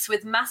mixed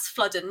with mass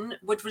flooding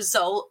would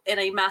result in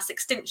a mass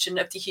extinction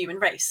of the human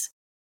race.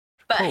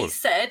 But he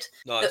said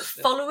that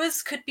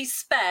followers could be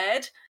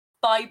spared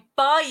by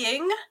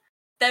buying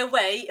their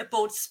way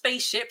aboard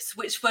spaceships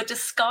which were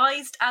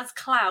disguised as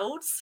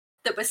clouds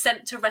that were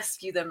sent to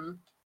rescue them.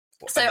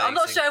 So I'm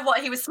not sure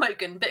what he was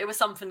smoking, but it was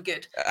something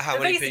good. How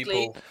many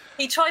people?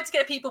 He tried to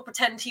get people to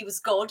pretend he was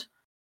God,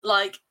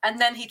 and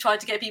then he tried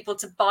to get people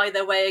to buy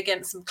their way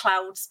against some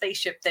cloud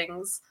spaceship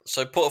things.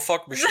 So put a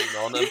fog machine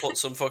on and put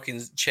some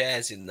fucking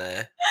chairs in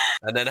there,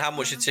 and then how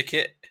much a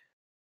ticket?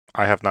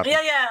 I have nothing.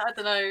 Yeah, I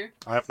don't know.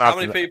 I have nothing. How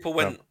many people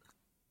went? No.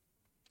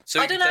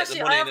 So you can take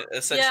the money and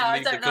essentially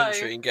leave the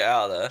country and get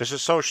out of there. This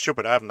is so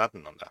stupid. I have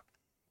nothing on that.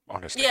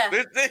 Honestly. Yeah.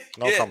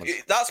 No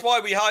comments. That's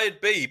why we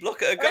hired Beeb.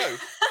 Look at her go.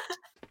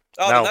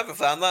 I've never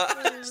found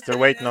that. Still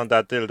waiting on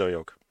that dildo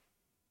yoke.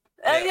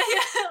 Yeah,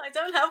 I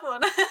don't have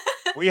one.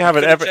 We have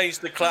it every. Change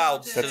the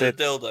clouds to the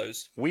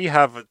dildos. We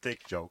have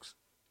dick jokes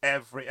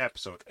every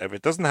episode. If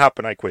it doesn't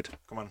happen, I quit.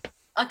 Come on.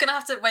 I'm gonna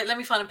have to wait. Let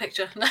me find a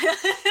picture.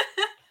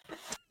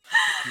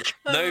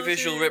 No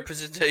visual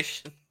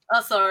representation.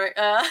 Oh, sorry.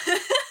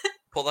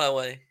 Put that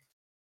away.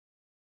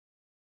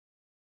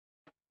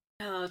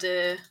 Oh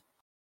dear.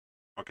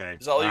 Okay.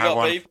 Is that all you got,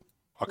 Beeb?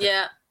 Okay.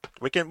 Yeah.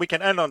 We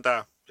can end on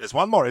that. There's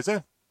one more, is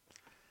it?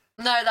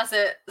 No, that's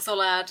it. That's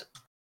all I had.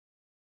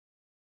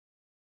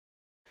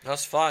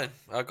 That's fine.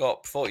 I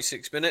got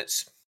 46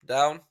 minutes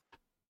down,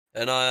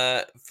 and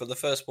for the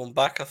first one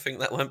back, I think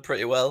that went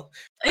pretty well.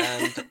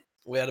 And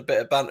we had a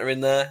bit of banter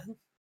in there.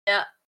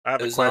 Yeah. I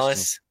have it a was question.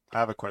 Nice. I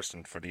have a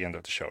question for the end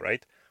of the show,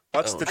 right?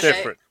 What's the Okay.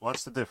 difference?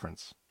 What's the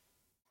difference?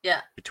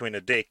 Yeah. Between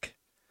a dick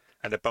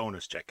and a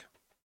bonus check.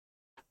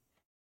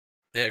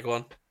 Yeah, go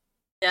on.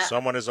 Yeah.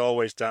 Someone is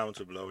always down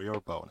to blow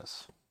your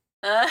bonus.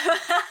 It's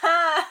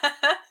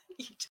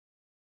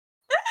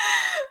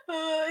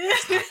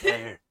not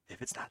there.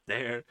 If it's not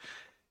there,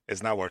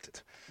 it's not worth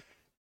it.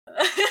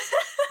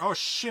 Oh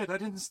shit! I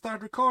didn't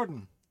start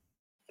recording.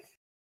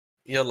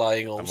 You're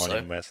lying I'm also.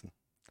 only messing.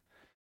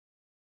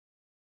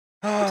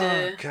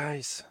 dear.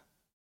 Guys.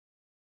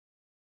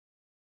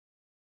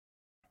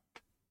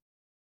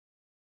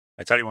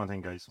 I tell you one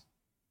thing, guys.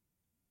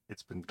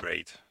 It's been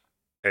great.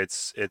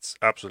 It's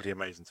absolutely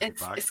amazing to be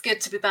back. It's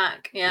good to be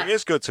back. Yeah. It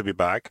is good to be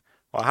back.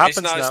 What happens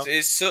It's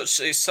nice. now?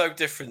 It's so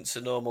different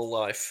to normal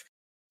life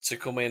to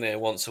come in here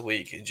once a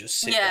week and just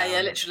sit Yeah,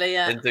 down literally,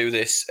 yeah. and do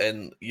this,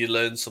 and you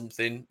learn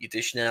something. You're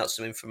dishing out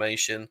some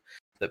information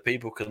that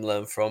people can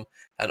learn from,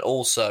 and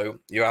also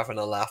you're having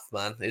a laugh,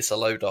 man. It's a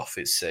load off.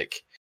 It's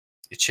sick.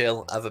 You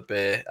chill, have a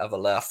beer, have a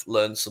laugh,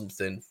 learn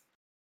something.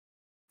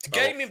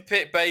 Gaming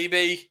pit,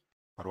 baby.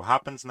 But what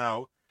happens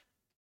now?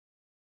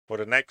 For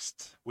the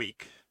next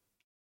week,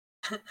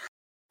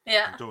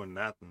 Yeah. I'm doing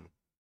nothing.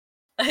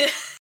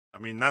 I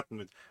mean,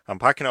 nothing. I'm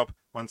packing up.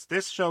 Once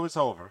this show is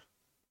over,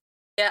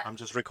 yeah, I'm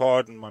just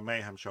recording my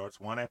Mayhem Shorts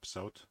one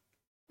episode.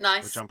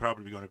 Nice. Which I'm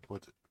probably going to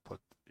put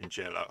in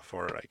jail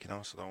for,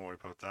 so don't worry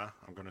about that.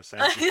 I'm going to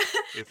send you.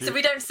 So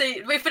we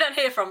don't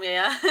hear from you,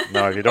 yeah?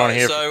 No, if you don't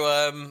hear.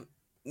 So,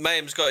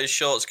 Mayhem's got his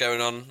shorts going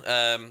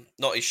on.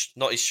 Not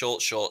his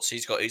shorts.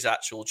 He's got his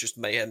actual just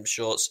Mayhem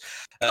shorts.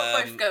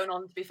 Got both going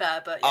on, to be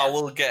fair, but yeah. I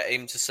will get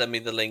him to send me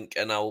the link,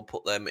 and I will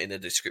put them in the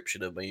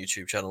description of my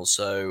YouTube channel.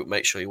 So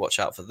make sure you watch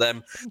out for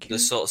them. They're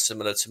sort of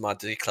similar to my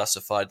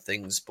declassified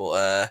things,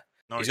 but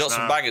he's got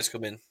some bangers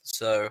coming.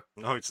 So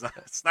no, it's not.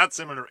 It's not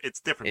similar.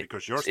 It's different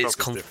because your stuff is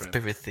different.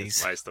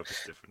 Conspiracies. My stuff is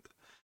different,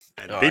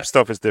 and Beep's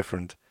stuff is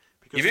different.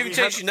 You've even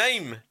changed your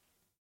name.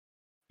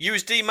 You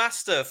was D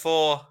Master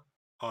for.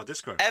 Oh,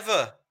 Discord.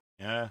 Ever.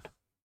 Yeah.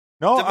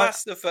 No, the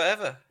Master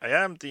forever. I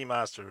am the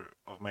Master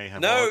of Mayhem.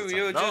 No,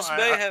 you're just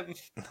Mayhem.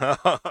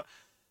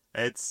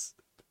 It's.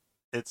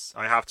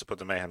 I have to put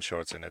the Mayhem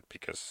Shorts in it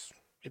because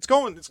it's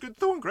good.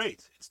 Doing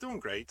great. It's doing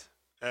great.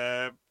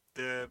 The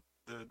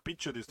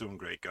Beachwood is doing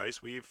great,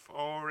 guys. We've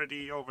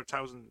already over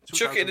 1,000.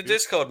 Chuck it in the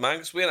Discord, man,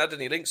 because we hadn't had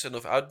any links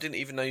enough. I didn't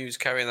even know you was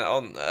carrying that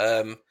on.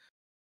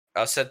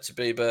 I said to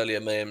Beeb earlier,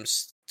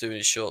 Mayhem's doing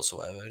his shorts or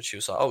whatever, and she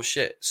was like, "Oh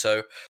shit!"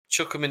 So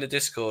chuck them in the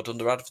Discord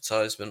under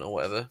advertisement or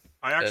whatever.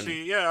 I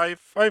actually, I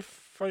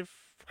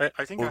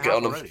think we'll I get have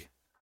on already,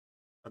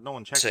 but no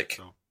one checked Sick. it.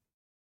 So.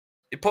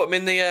 You put them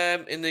in the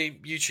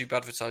YouTube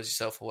advertise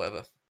yourself or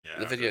whatever. Yeah,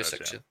 the video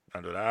section.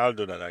 Yeah. I'll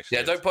do that actually.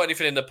 Yeah, don't put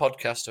anything in the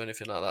podcast or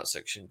anything like that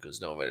section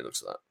because no one really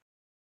looks at that.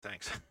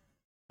 Thanks.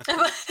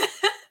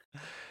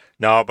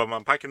 No, but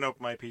I'm packing up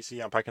my PC.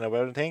 I'm packing up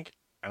everything.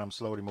 And I'm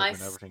slowly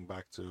moving everything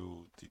back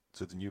to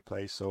the new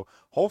place. So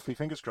hopefully,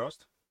 fingers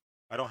crossed,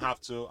 I don't have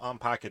to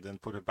unpack it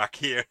and put it back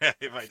here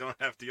if I don't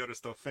have the other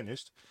stuff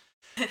finished.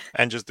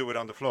 And just do it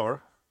on the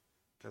floor.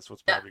 That's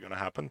what's probably going to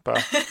happen.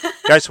 But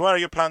guys, what are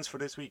your plans for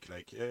this week?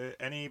 Like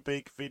any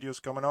big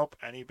videos coming up?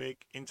 Any big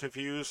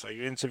interviews? Are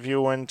you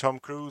interviewing Tom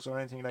Cruise or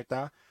anything like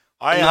that?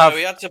 We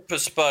had to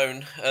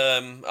postpone.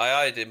 I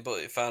hired him,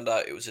 but it found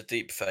out it was a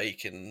deep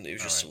fake and it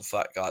was just some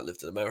fat guy that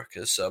lived in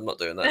America. So I'm not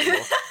doing that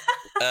anymore.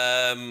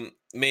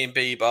 Me and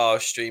Beeb are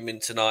streaming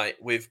tonight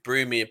with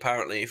Broomy,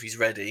 apparently, if he's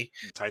ready.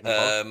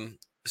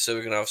 So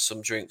we're going to have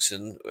some drinks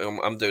and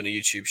I'm doing a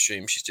YouTube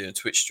stream. She's doing a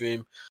Twitch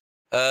stream.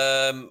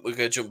 We're going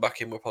to jump back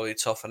in. We'll probably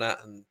Toff and Nat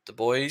and the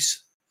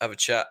boys. Have a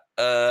chat.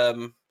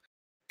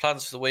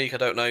 Plans for the week, I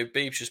don't know.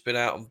 Beeb's just been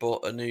out and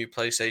bought a new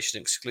PlayStation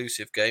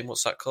exclusive game.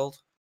 What's that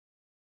called?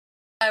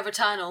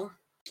 Returnal.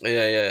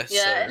 Yeah.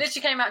 Yeah, it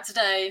literally came out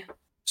today.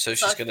 So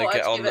she's going to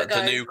get on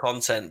the new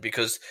content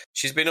because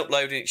she's been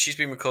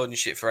recording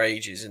shit for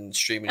ages and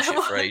streaming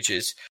shit for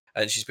ages,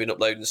 and she's been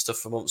uploading stuff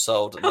for months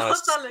old. And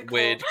nice,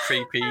 weird,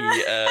 creepy,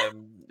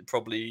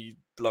 probably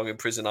belong in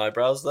prison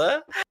eyebrows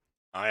there.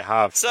 I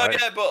have. So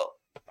but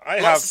I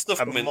have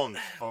a month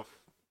of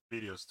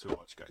videos to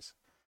watch, guys.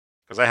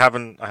 Because I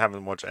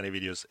haven't watched any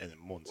videos in a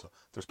month. So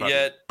there's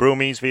probably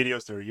Broomy's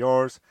videos. There are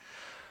yours.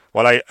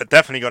 Well, I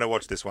definitely gonna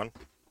watch this one.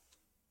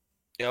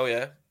 Oh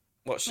yeah.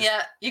 Watch this.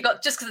 Yeah, you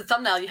got just because the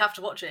thumbnail, you have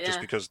to watch it. Yeah. Just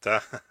because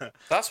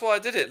that's why I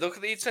did it. Look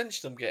at the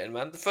attention I'm getting,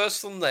 man. The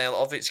first thumbnail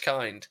of its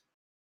kind.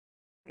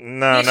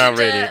 No, not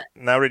really.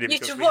 Not really.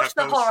 You should watch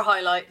the horror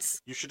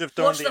highlights. You should have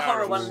done the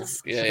horror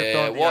ones.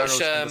 Yeah. Watch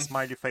the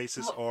smiley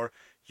faces or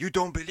you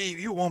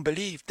won't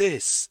believe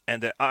this,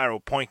 and the arrow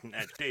pointing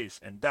at this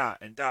and that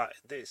and that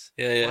and this.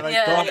 Yeah. Well,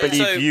 I don't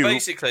believe you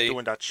basically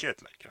doing that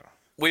shit.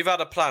 We've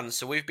had a plan,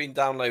 so we've been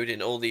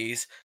downloading all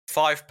these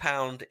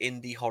 £5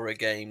 indie horror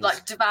games,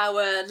 like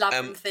Devour,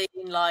 Labyrinthine,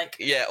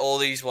 all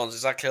these ones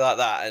exactly like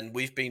that. And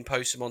we've been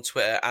posting them on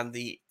Twitter, and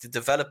the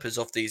developers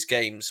of these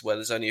games, where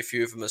there's only a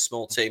few of them, a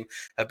small team,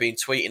 have been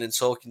tweeting and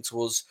talking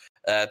to us,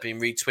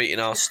 been retweeting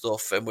our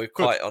stuff, and we're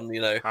quite on.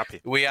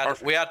 Happy. We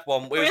had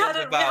one. We had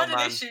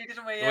an issue,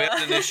 didn't we? Yeah. We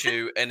had an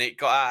issue, and it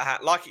got out of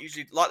hand. Like it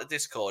usually, like the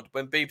Discord,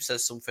 when Beeb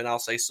says something, I'll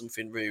say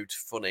something rude,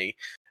 funny.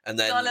 And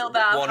then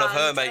one of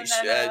her mates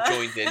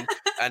joined in,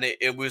 and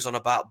it was on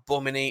about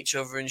bumming each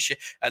other and shit.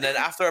 And then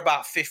after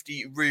about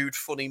 50 rude,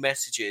 funny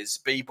messages,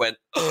 Beeb went,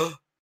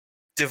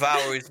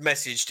 Devour is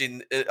messaged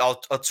in, or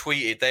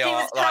tweeted. They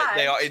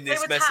are in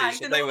this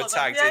message. They were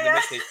tagged in the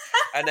message.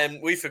 And then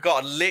we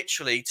forgot.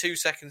 Literally 2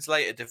 seconds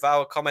later,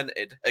 Devour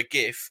commented a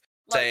GIF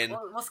saying,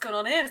 "What's going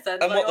on here?"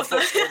 Then, and what the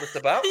fuck's all this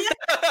about?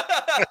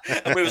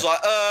 And we was like,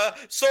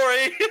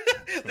 "Sorry,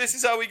 this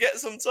is how we get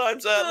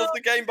sometimes. Love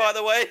the game, by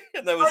the way."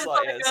 And there was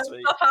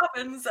sweet. Stuff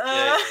happens.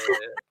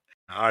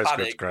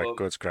 It's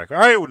good crack.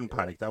 I wouldn't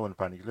panic.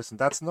 Listen,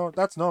 that's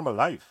normal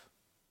life.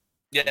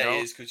 Yeah,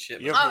 it is good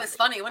shit. It's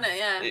funny, wasn't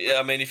it? Yeah.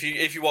 I mean, if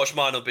you watch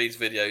mine or Bede's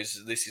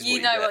videos, this is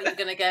what you're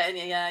gonna get in.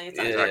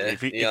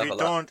 Exactly.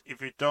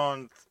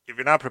 If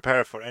you're not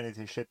prepared for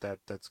anything shit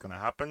that's gonna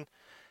happen,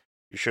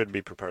 you shouldn't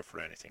be prepared for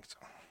anything. So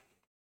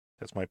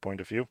that's my point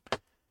of view.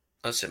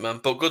 That's it, man.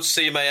 But good to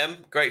see you,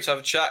 Mayhem. Great to have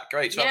a chat.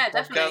 Great to have a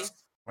podcast.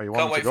 Definitely. Well,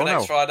 can't wait for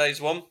next Friday's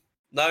one.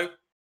 No? You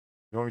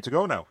want me to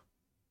go now?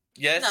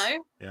 Yes.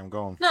 No. Yeah, I'm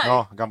going.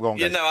 No, I'm going.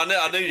 Guys. Yeah, no,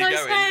 I knew you're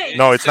going.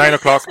 No, it's 9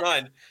 o'clock.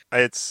 9.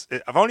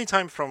 I've only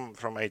time from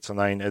 8 to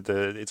 9.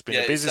 It's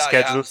been a busy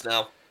schedule.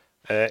 Now.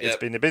 It's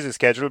been a busy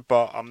schedule,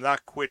 but I'm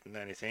not quitting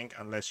anything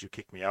unless you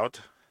kick me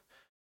out.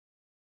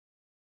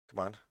 Come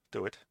on,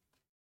 do it.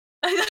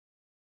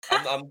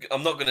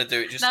 I'm not going to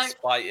do it just to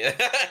spite you.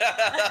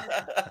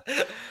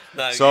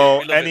 No.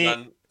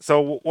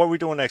 So what are we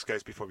doing next,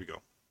 guys? Before we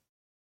go.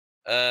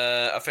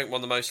 I think one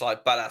of the most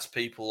badass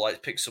people,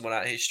 pick someone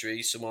out of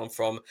history, someone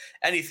from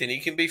anything.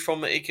 It can be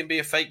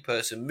a fake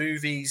person,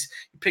 movies.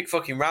 Pick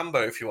fucking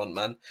Rambo if you want,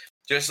 man.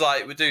 Just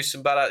we do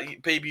some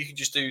badass people. You can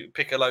just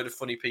pick a load of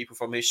funny people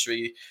from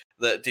history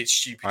that did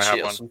stupid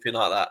shit or something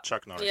like that.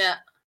 Chuck Norris. Yeah.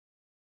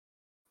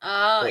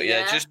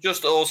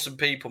 Just awesome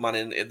people,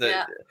 man.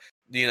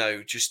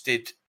 Just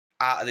did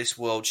out of this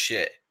world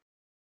shit.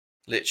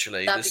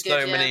 Literally, there's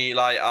so many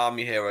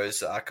army heroes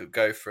that I could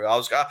go through.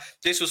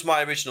 This was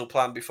my original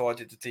plan before I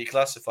did the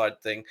declassified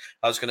thing.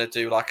 I was going to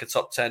do a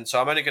top 10,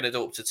 so I'm only going to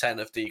do up to 10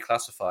 of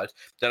declassified.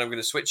 Then I'm going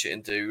to switch it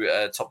and do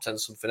top 10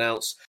 something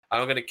else.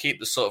 And I'm going to keep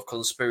the sort of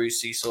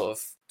conspiracy sort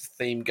of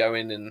theme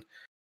going. And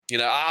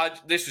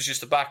this was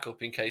just a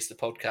backup in case the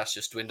podcast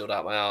just dwindled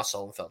out my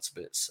arsehole and fell to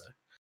bits. So.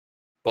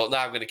 But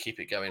now I'm going to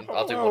keep it going.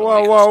 I'll do one.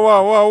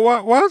 Whoa!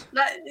 What?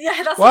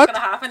 That's not going to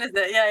happen, is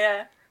it?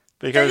 Yeah.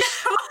 Because.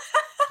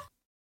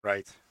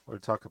 Right. We'll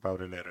talk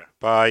about it later.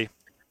 Bye.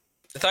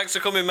 Thanks for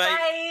coming, mate.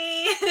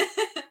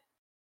 Bye.